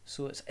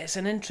 So it's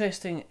an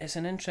interesting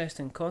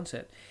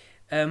concept.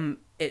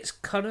 It's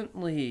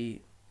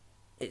currently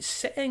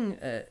sitting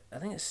at, I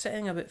think it's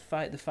sitting about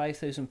the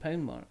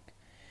 £5,000 mark.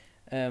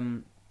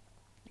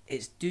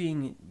 It's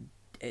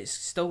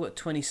still got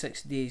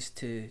 26 days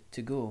to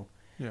go.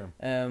 Yeah.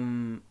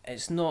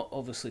 It's not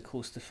obviously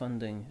close to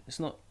funding. It's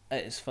not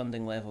at its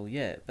funding level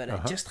yet, but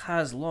it just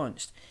has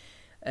launched.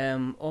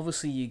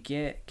 Obviously you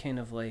get kind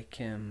of like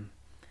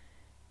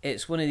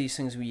it's one of these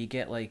things where you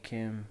get like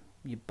you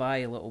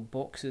buy little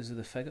boxes of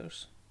the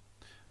figures.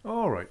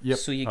 All right. Yep.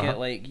 So you get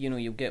like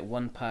you'll get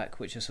one pack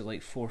which is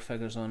like 4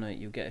 figures on it.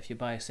 You'll get, if you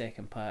buy a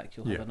second pack,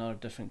 you'll have another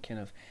different kind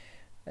of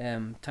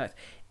tact.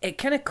 It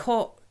kind of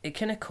caught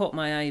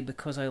my eye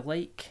because I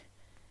like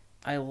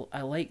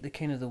the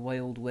kind of the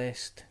Wild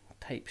West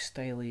type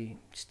styly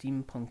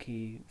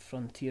steampunky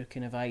frontier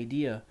kind of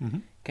idea. Mm-hmm.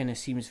 Kind of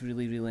seems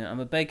really.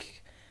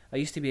 I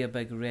used to be a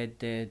big Red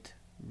Dead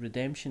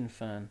Redemption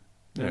fan.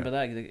 Remember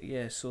that?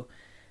 Yeah. So,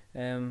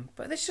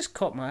 but this just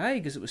caught my eye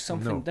because it was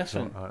something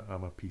different. So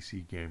I'm a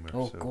PC gamer.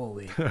 Oh, so. go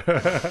away.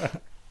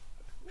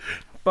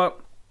 But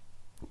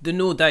the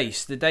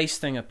dice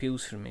thing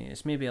appeals for me.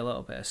 It's maybe a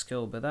little bit of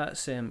skill, but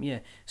that's So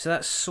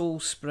that's Soul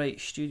Sprite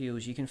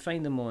Studios. You can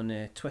find them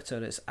on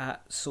Twitter. It's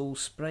at Soul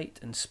Sprite,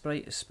 and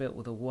Sprite is spelt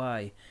with a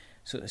Y,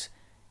 so it's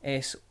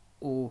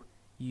SOULSPRYTE.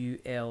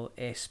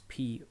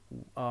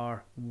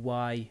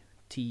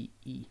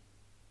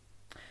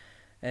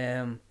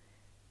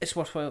 It's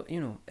worthwhile.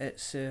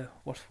 It's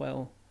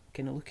worthwhile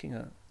kind of looking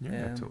at.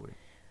 Yeah, totally.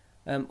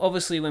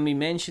 Obviously, when we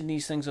mention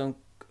these things on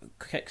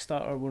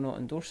Kickstarter, we're not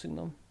endorsing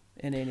them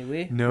in any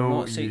way. No, we're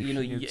not saying,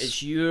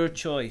 it's your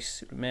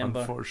choice.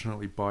 Remember,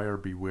 unfortunately, buyer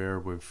beware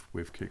with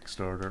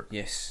Kickstarter.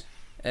 Yes.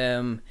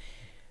 And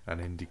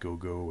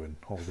Indiegogo and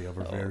all the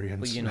other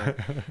variants. Well,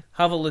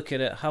 have a look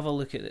at it. Have a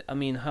look at it. I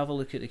mean, have a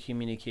look at the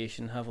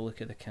communication. Have a look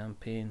at the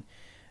campaign.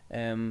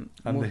 And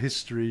the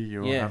history.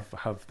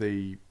 Have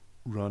they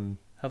run?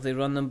 Have they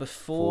run them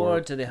before?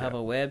 Do they have a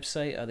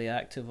website? Are they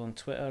active on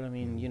Twitter? I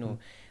mean, Yep.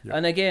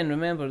 And again,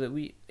 remember that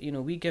we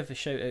give a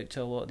shout out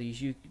to a lot of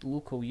these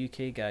local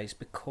UK guys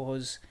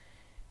because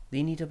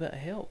they need a bit of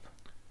help.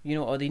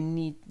 or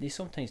they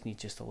sometimes need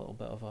just a little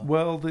bit of a.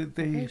 Well, they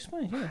It's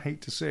fine, yeah. I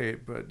hate to say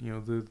it, but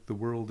the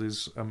world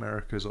is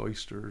America's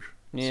oyster.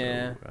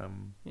 Yeah. So,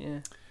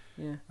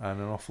 Yeah. and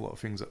an awful lot of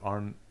things that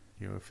aren't,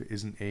 if it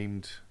isn't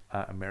aimed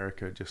at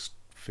America, just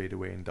fade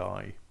away and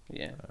die.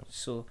 Yeah.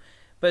 So,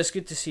 but it's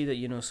good to see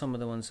that some of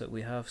the ones that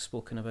we have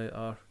spoken about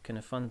are kind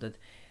of funded.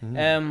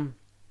 Mm.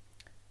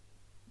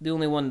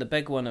 The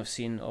big one I've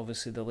seen,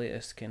 obviously the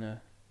latest kind of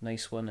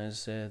nice one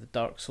is the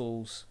Dark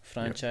Souls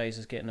franchise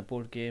is getting a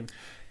board game.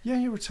 Yeah,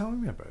 you were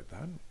telling me about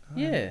that. I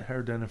haven't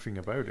heard anything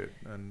about it.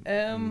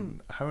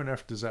 And how on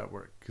earth does that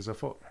work? Because I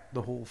thought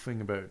the whole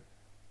thing about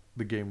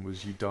the game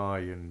was you die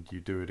and you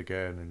do it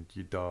again, and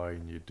you die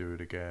and you do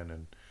it again,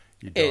 and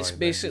you die. It's and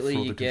basically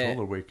then you you throw the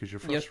controller away because you're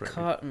frustrated.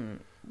 You're carting.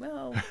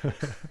 Well,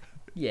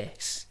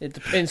 yes, it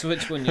depends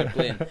which one you're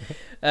playing.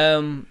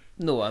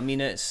 No, I mean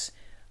there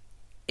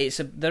is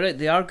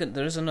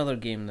another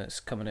game that's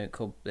coming out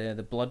called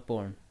the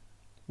Bloodborne,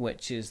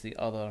 which is the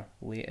other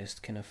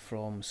latest kind of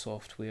From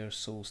Software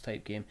Souls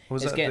type game.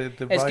 Was that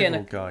the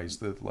rival guys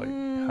that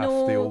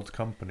half the old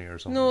company or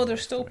something? No, they're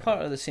still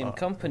part of the same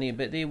company,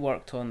 but they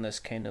worked on this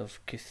kind of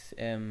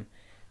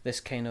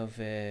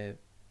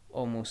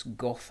almost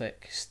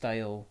gothic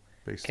style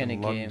based kind in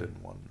of London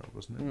game. One,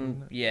 wasn't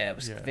it? Yeah, it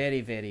was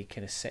very, very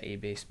kind of city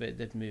based, but it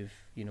did move,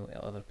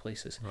 other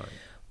places. Right.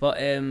 But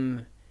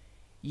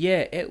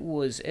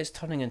it's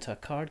turning into a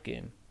card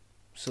game,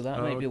 so that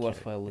might be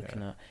worthwhile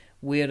looking at.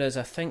 Whereas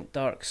I think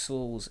Dark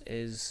Souls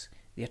is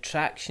the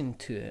attraction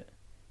to it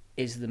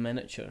is the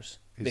miniatures,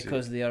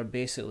 because they are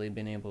basically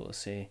being able to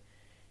say,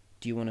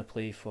 do you want to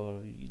play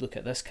look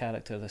at this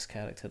character, this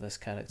character, this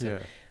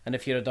character, and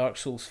if you're a Dark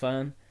Souls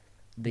fan,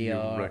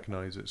 you'll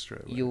recognise it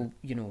straight away.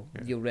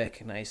 You'll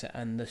recognise it,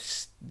 and I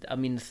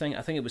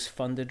think it was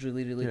funded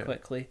really, really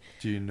quickly.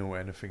 Do you know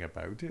anything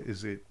about it?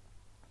 Is it?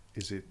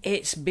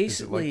 It's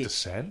basically like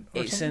Descent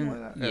or it's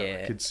something like that? Yeah,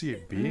 I could see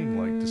it being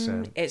like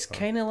Descent. It's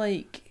kind of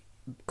like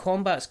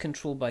combat's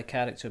controlled by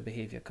character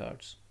behaviour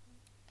cards.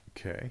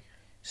 Okay.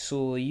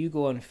 So you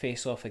go and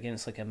face off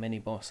against like a mini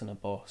boss and a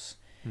boss,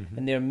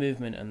 and their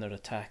movement and their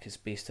attack is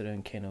based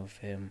around kind of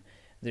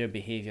their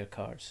behaviour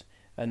cards,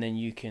 and then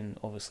you can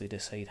obviously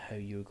decide how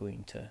you're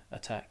going to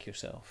attack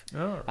yourself.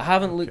 Oh, I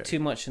haven't looked too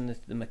much in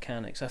the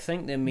mechanics. I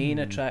think the main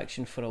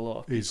attraction for a lot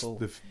of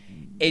people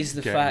is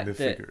the fact that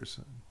figures.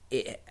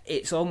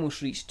 It's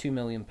almost reached £2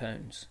 million.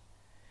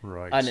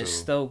 Right, and it's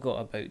still got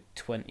about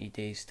 20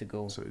 days to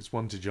go. So it's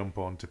one to jump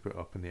on to put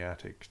up in the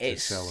attic to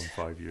sell in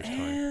 5 years'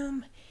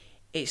 time.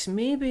 It's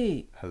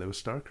maybe... Hello,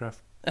 StarCraft.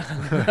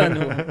 I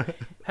know.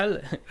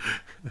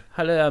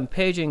 Hello, I'm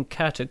paging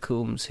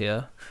Catacombs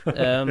here.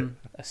 I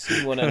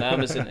see one on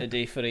Amazon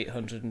today for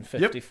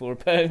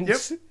 £854.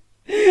 Yep.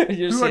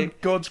 Who on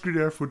God's green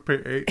earth would pay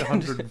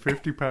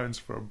 £850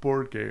 for a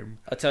board game?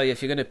 I'll tell you,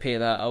 if you're going to pay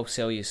that, I'll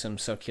sell you some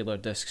circular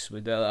discs.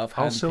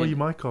 I'll sell you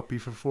my copy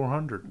for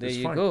 £400. There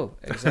you go,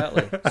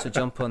 exactly. So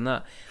jump on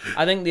that.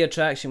 I think the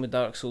attraction with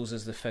Dark Souls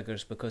is the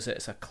figures, because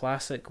it's a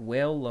classic,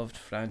 well-loved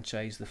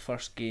franchise. The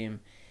first game,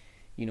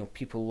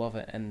 people love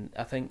it, and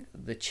I think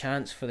the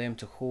chance for them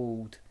to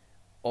hold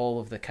all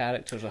of the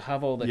characters, or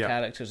have all the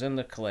characters in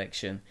their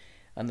collection,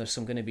 and there's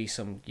going to be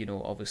some,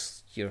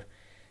 obviously your...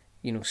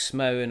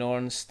 Smough and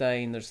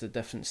Ornstein, there's the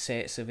different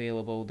sets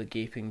available, the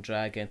Gaping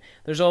Dragon.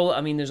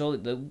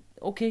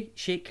 Okay,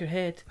 shake your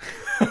head.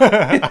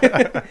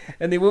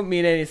 And they won't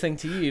mean anything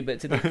to you, but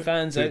to the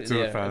fans out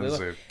there. The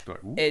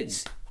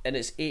fans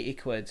it's 80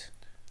 quid,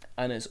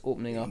 and it's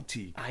opening up.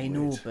 I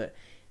know, but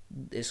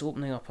it's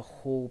opening up a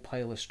whole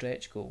pile of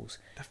stretch goals.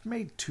 They've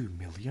made £2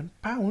 million.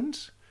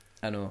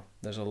 I know,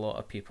 there's a lot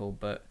of people,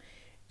 but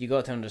you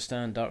got to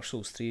understand, Dark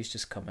Souls 3 has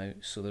just come out,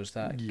 so there's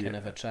that kind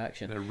of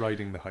attraction. They're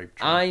riding the hype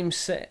train.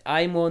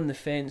 I'm on the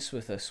fence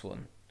with this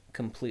one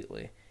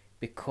completely,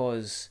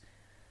 because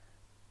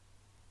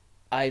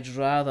I'd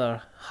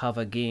rather have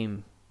a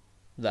game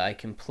that I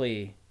can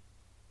play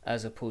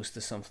as opposed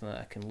to something that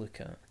I can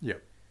look at. Yeah.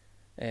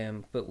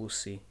 But we'll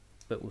see.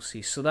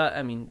 So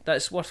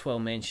that's worthwhile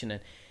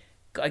mentioning.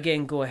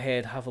 Again, go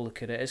ahead, have a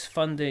look at it. It's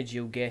funded,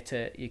 you'll get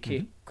it.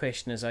 Your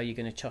question is, are you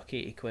going to chuck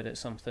 80 quid at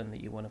something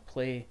that you want to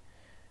play?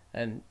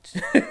 And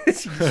you can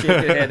shake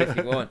your head if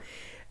you want.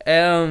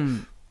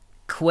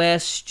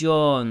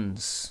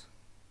 Questions.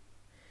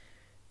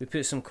 We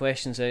put some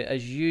questions out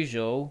as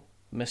usual.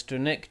 Mr.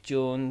 Nick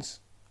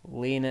Jones,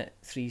 Lane at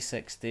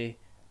 360,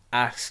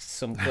 asked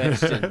some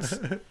questions.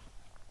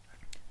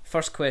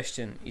 First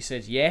question, he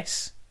said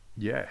yes.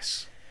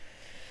 Yes.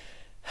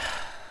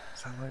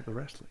 Sound like the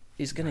wrestling.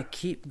 He's going to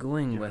keep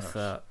going with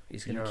that.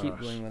 He's going to keep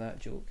going with that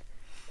joke.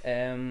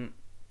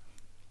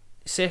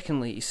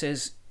 Secondly, he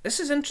says, this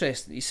is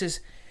interesting. He says,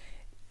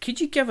 could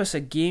you give us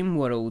a game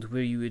world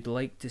where you would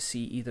like to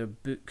see either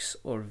books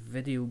or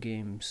video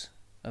games,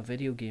 a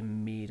video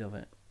game made of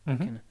it?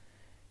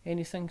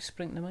 Anything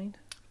spring to mind?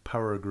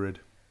 Power Grid.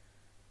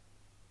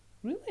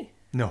 Really?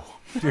 No.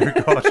 Dear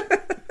God.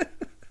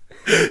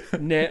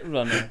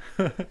 Netrunner.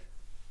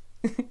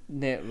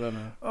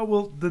 Netrunner. Oh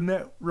well, the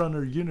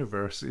Netrunner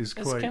universe is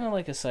It's quite. kind of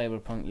like a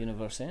cyberpunk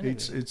universe, anyway.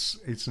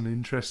 It's an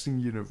interesting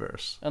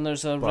universe. And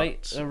there's a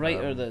but,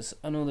 writer that's.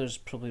 I know there's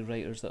probably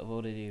writers that have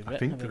already written. I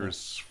think about it.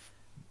 there's.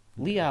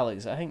 I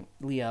think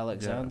Lee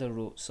Alexander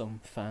wrote some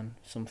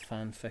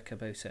fanfic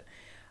about it.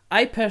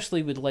 I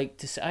personally would like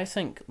to see. I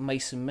think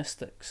Mice and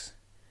Mystics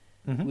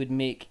Mhm. would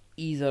make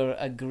either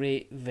a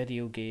great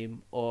video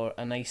game or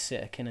a nice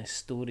set of kind of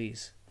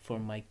stories for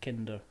my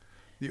kinder.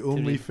 The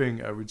only read.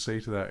 thing I would say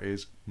to that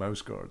is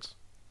mouse guards.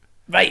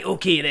 Right,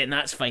 okay then,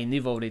 that's fine.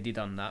 They've already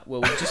done that.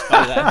 We'll just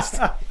buy that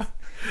instead.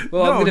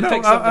 Well, I'm going to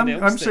pick something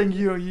else. I'm saying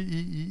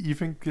you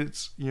think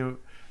it's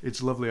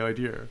it's a lovely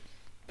idea.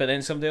 But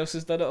then somebody else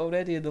has done it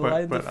already in the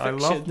line But of I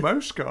fiction. love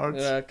mouse guards.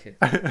 Okay.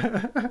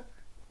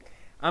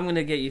 I'm going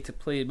to get you to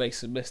play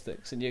Mice and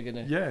Mystics, and you're going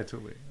to... Yeah,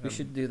 totally. We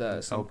should do that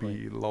at some point.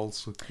 I'll be lol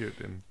so cute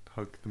and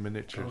hug the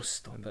miniatures. Oh,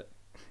 stop it.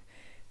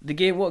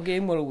 What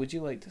game world would you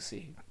like to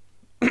see?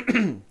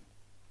 I'm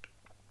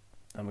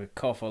going to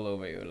cough all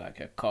over you like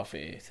a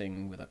coffee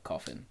thing with a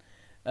coffin.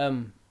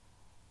 Me.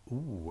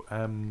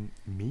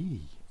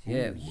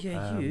 Yeah,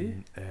 Ooh,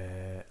 you.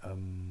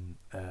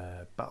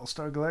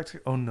 Battlestar Galactica.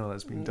 Oh no,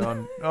 that's been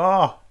done.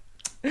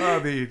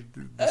 The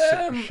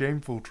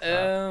shameful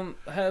trap.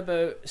 How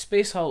about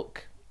Space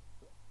Hulk?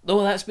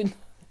 Oh, that's been...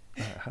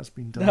 That has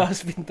been done. That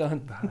has been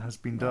done. That has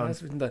been That done.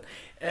 has been done.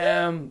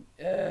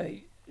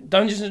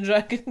 Dungeons and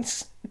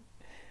Dragons.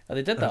 Oh,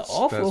 they did that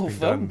awful that's been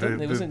film, done. didn't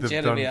they? Wasn't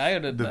Jeremy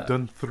Iron in They've that?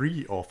 done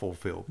 3 awful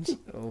films.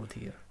 Oh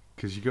dear.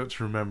 Because you got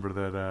to remember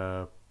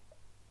that.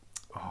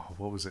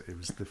 What was it? It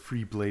was the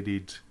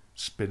three-bladed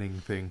spinning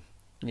thing.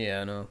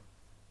 Yeah, I know.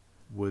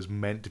 Was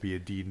meant to be a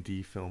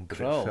D&D film, but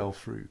Krull. it fell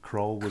through.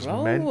 Krull was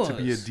Krull meant to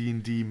be a was.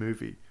 D&D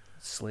movie,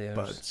 Slayers.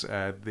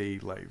 but they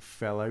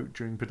fell out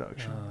during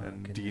production,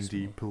 and goodness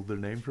D&D me. pulled their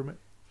name from it.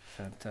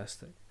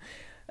 Fantastic.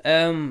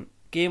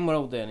 Game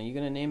world then. Are you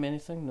going to name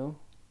anything? No?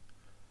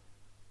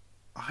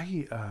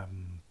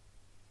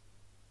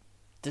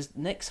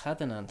 Nick's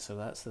had an answer,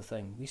 that's the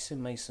thing. We say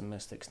Mice and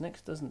Mystics.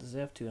 Nick doesn't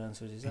deserve 2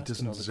 answers. He's He asking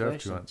doesn't all the deserve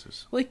questions. 2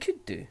 answers. Well, he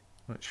could do.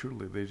 Well,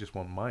 surely they just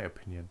want my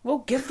opinion. Well,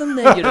 give them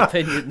then your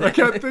opinion. I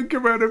can't think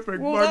of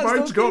anything. Well, My that's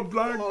mind's not gone good.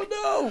 blank.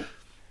 Oh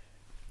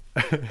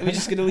no! Are we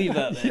just going to leave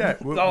that then?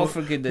 Yeah.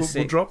 For goodness We'll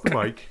sake. drop the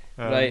mic.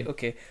 Right,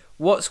 okay.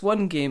 What's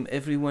one game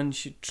everyone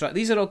should try?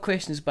 These are all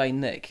questions by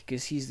Nick,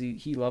 because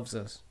he loves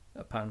us,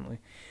 apparently.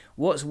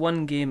 What's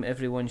one game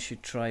everyone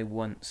should try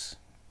once?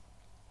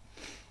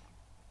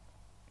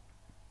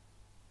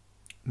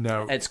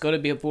 Now, It's got to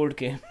be a board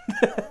game.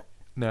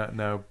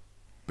 now,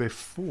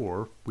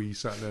 before we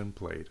sat down and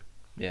played,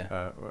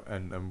 Yeah.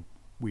 and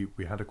we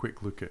had a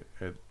quick look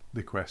at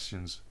the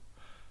questions.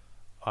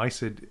 I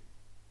said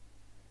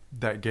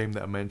that game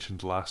that I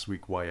mentioned last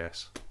week,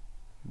 YS.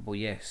 Well,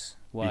 yes.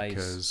 Why?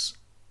 Because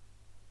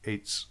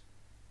it's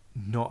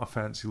not a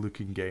fancy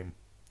looking game,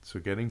 so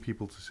getting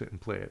people to sit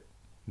and play it,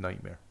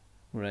 nightmare.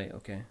 Right,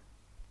 okay.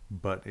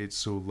 But it's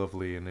so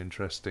lovely and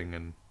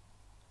interesting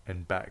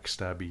and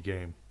backstabby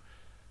game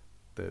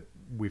that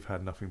we've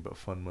had nothing but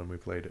fun when we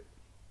played it.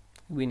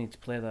 We need to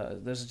play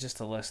that. There's just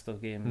a list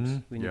of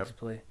games we need yep. to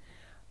play.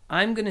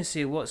 I'm going to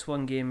say what's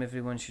one game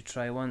everyone should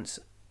try once.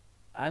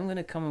 I'm going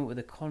to come up with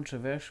a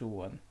controversial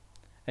one.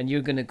 And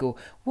you're going to go,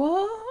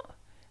 what?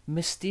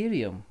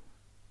 Mysterium.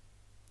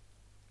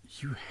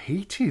 You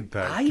hated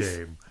that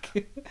game.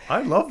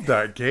 I loved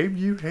that game.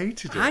 You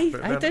hated it.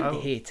 I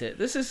didn't hate it.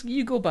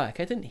 You go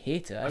back. I didn't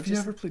hate it. Have you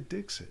ever played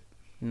Dixit?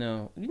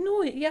 No.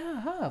 Yeah,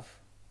 I have.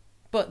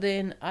 But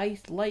then I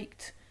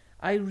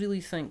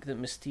really think that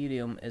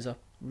Mysterium is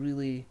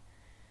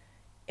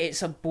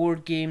it's a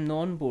board game,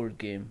 non-board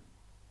game.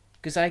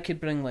 Because I could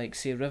bring, like,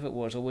 say, Rivet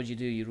Wars, or what you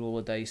do, you roll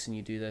a dice and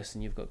you do this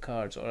and you've got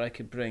cards. Or I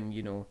could bring,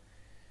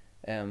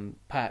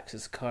 PAX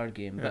as a card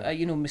game. Yeah.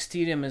 But,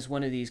 Mysterium is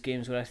one of these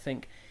games where I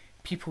think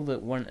people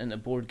that weren't into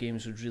board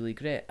games would really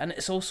great. And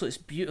it's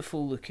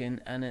beautiful looking,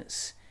 and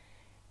it's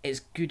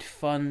good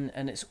fun,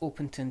 and it's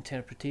open to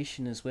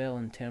interpretation as well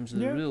in terms of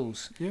the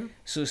rules. Yeah.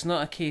 So it's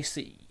not a case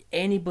that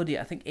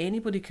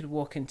anybody could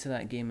walk into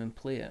that game and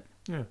play it.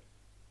 Yeah.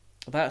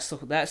 That's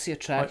the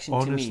attraction I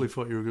to me. honestly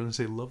thought you were going to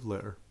say Love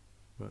Letter.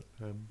 But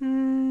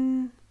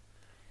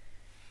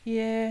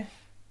Yeah,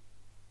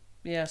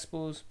 I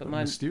suppose. But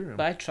Mysterium.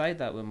 I tried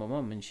that with my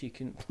mum, and she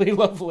couldn't play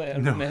Love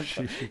Letter. No, remember?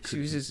 she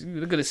was just. We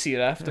were going to see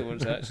her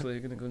afterwards. Actually, we're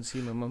going to go and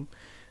see my mum.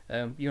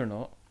 You're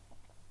not.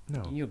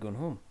 No. You're going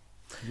home.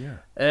 Yeah.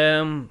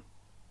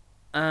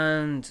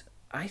 And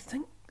I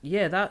think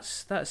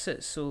that's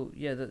it. So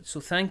so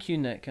thank you,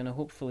 Nick, and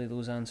hopefully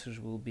those answers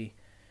will be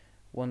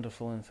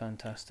wonderful and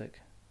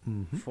fantastic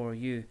for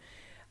you.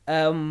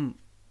 Oh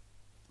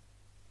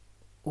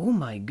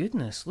my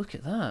goodness! Look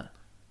at that.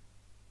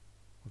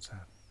 What's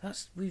that?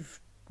 We've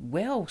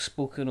well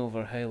spoken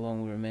over how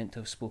long we were meant to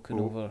have spoken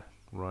over.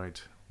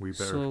 Right. We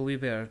better. So we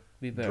better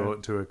draw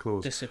it to a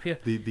close. Disappear.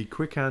 The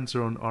quick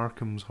answer on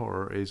Arkham's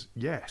Horror is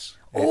yes.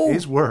 It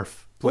is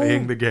worth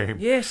playing the game.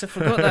 Yes, I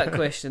forgot that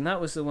question. That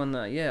was the one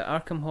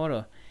Arkham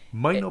Horror.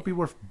 Might not be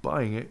worth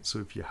buying it, so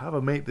if you have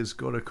a mate that's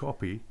got a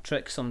copy,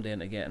 trick somebody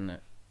into getting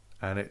it.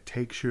 and it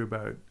takes you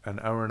about an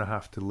hour and a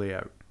half to lay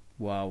out.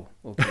 Wow.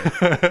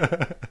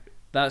 Okay.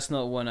 That's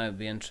not one I would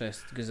be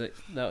interested, because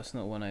that's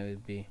not one I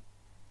would be.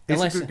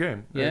 It's a good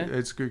game. Yeah?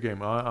 It's a good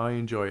game. I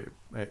enjoy it.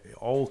 It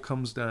all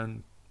comes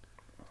down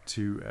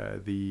to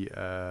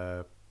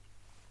the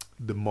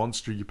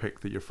monster you pick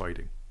that you're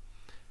fighting,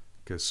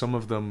 because some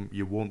of them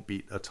you won't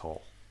beat at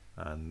all,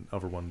 and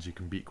other ones you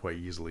can beat quite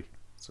easily.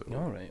 So.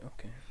 All right.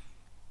 Okay.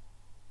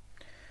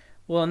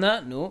 Well, on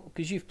that note,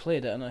 because you've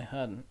played it and I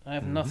hadn't, I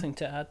have nothing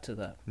to add to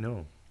that.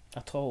 No.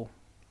 At all.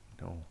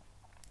 No.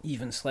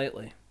 Even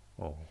slightly.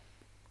 Oh.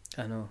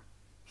 I know.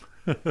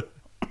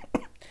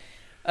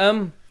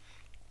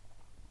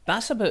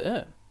 That's about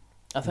it.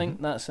 I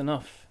think that's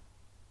enough.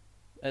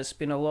 It's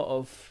been a lot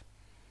of...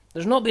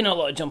 There's not been a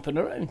lot of jumping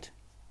around.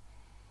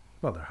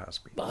 Well, there has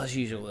been. Well, as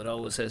usual, there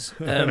always is.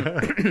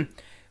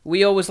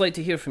 We always like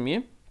to hear from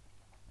you.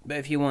 But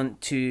if you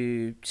want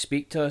to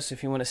speak to us,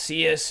 if you want to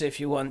see us, if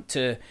you want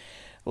to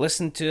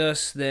listen to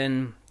us,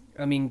 then,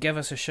 I mean, give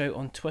us a shout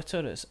on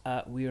Twitter. It's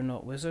at We're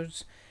Not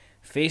Wizards.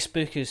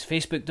 Facebook is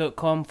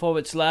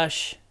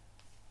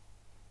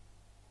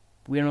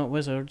facebook.com/We're Not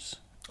Wizards.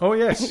 Oh,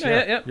 yes.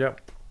 Yeah.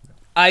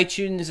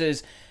 iTunes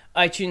is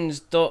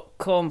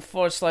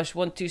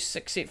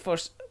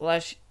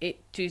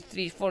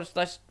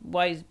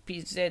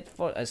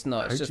itunes.com/12684/823/YPZ4. It's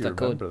not, it's just a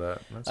code.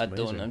 That? That's I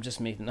amazing. don't, I'm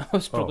just making I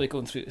was probably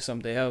going through to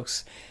somebody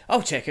else.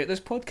 Oh, check out this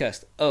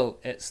podcast. Oh,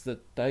 it's the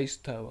Dice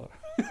Tower.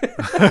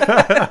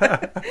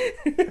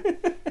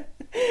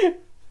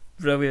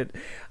 Brilliant.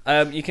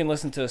 You can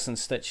listen to us on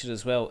Stitcher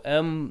as well.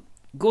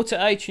 Go to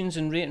iTunes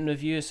and rate and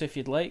review us if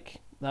you'd like.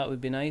 That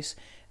would be nice.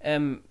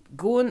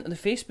 Go on the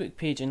Facebook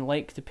page and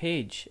like the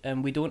page.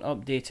 We don't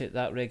update it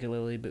that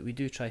regularly, but we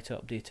do try to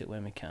update it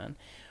when we can.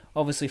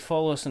 Obviously,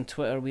 follow us on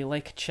Twitter. We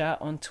like a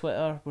chat on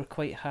Twitter. We're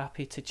quite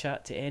happy to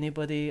chat to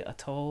anybody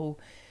at all.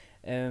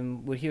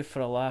 We're here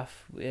for a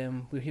laugh.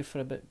 We're here for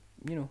a bit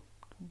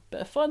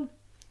of fun.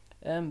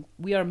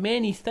 We are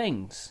many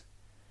things,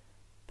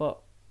 but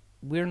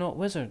we're not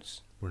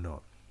wizards. We're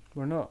not.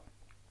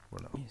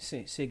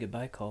 Say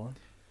goodbye, Colin.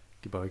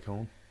 Goodbye,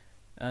 Colin.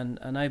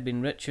 And I've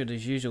been Richard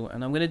as usual,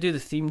 and I'm going to do the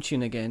theme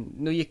tune again.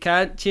 No, you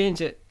can't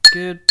change it.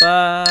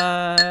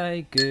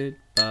 Goodbye,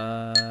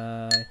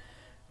 goodbye,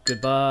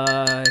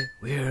 goodbye.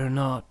 We're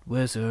not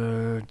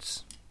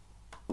wizards.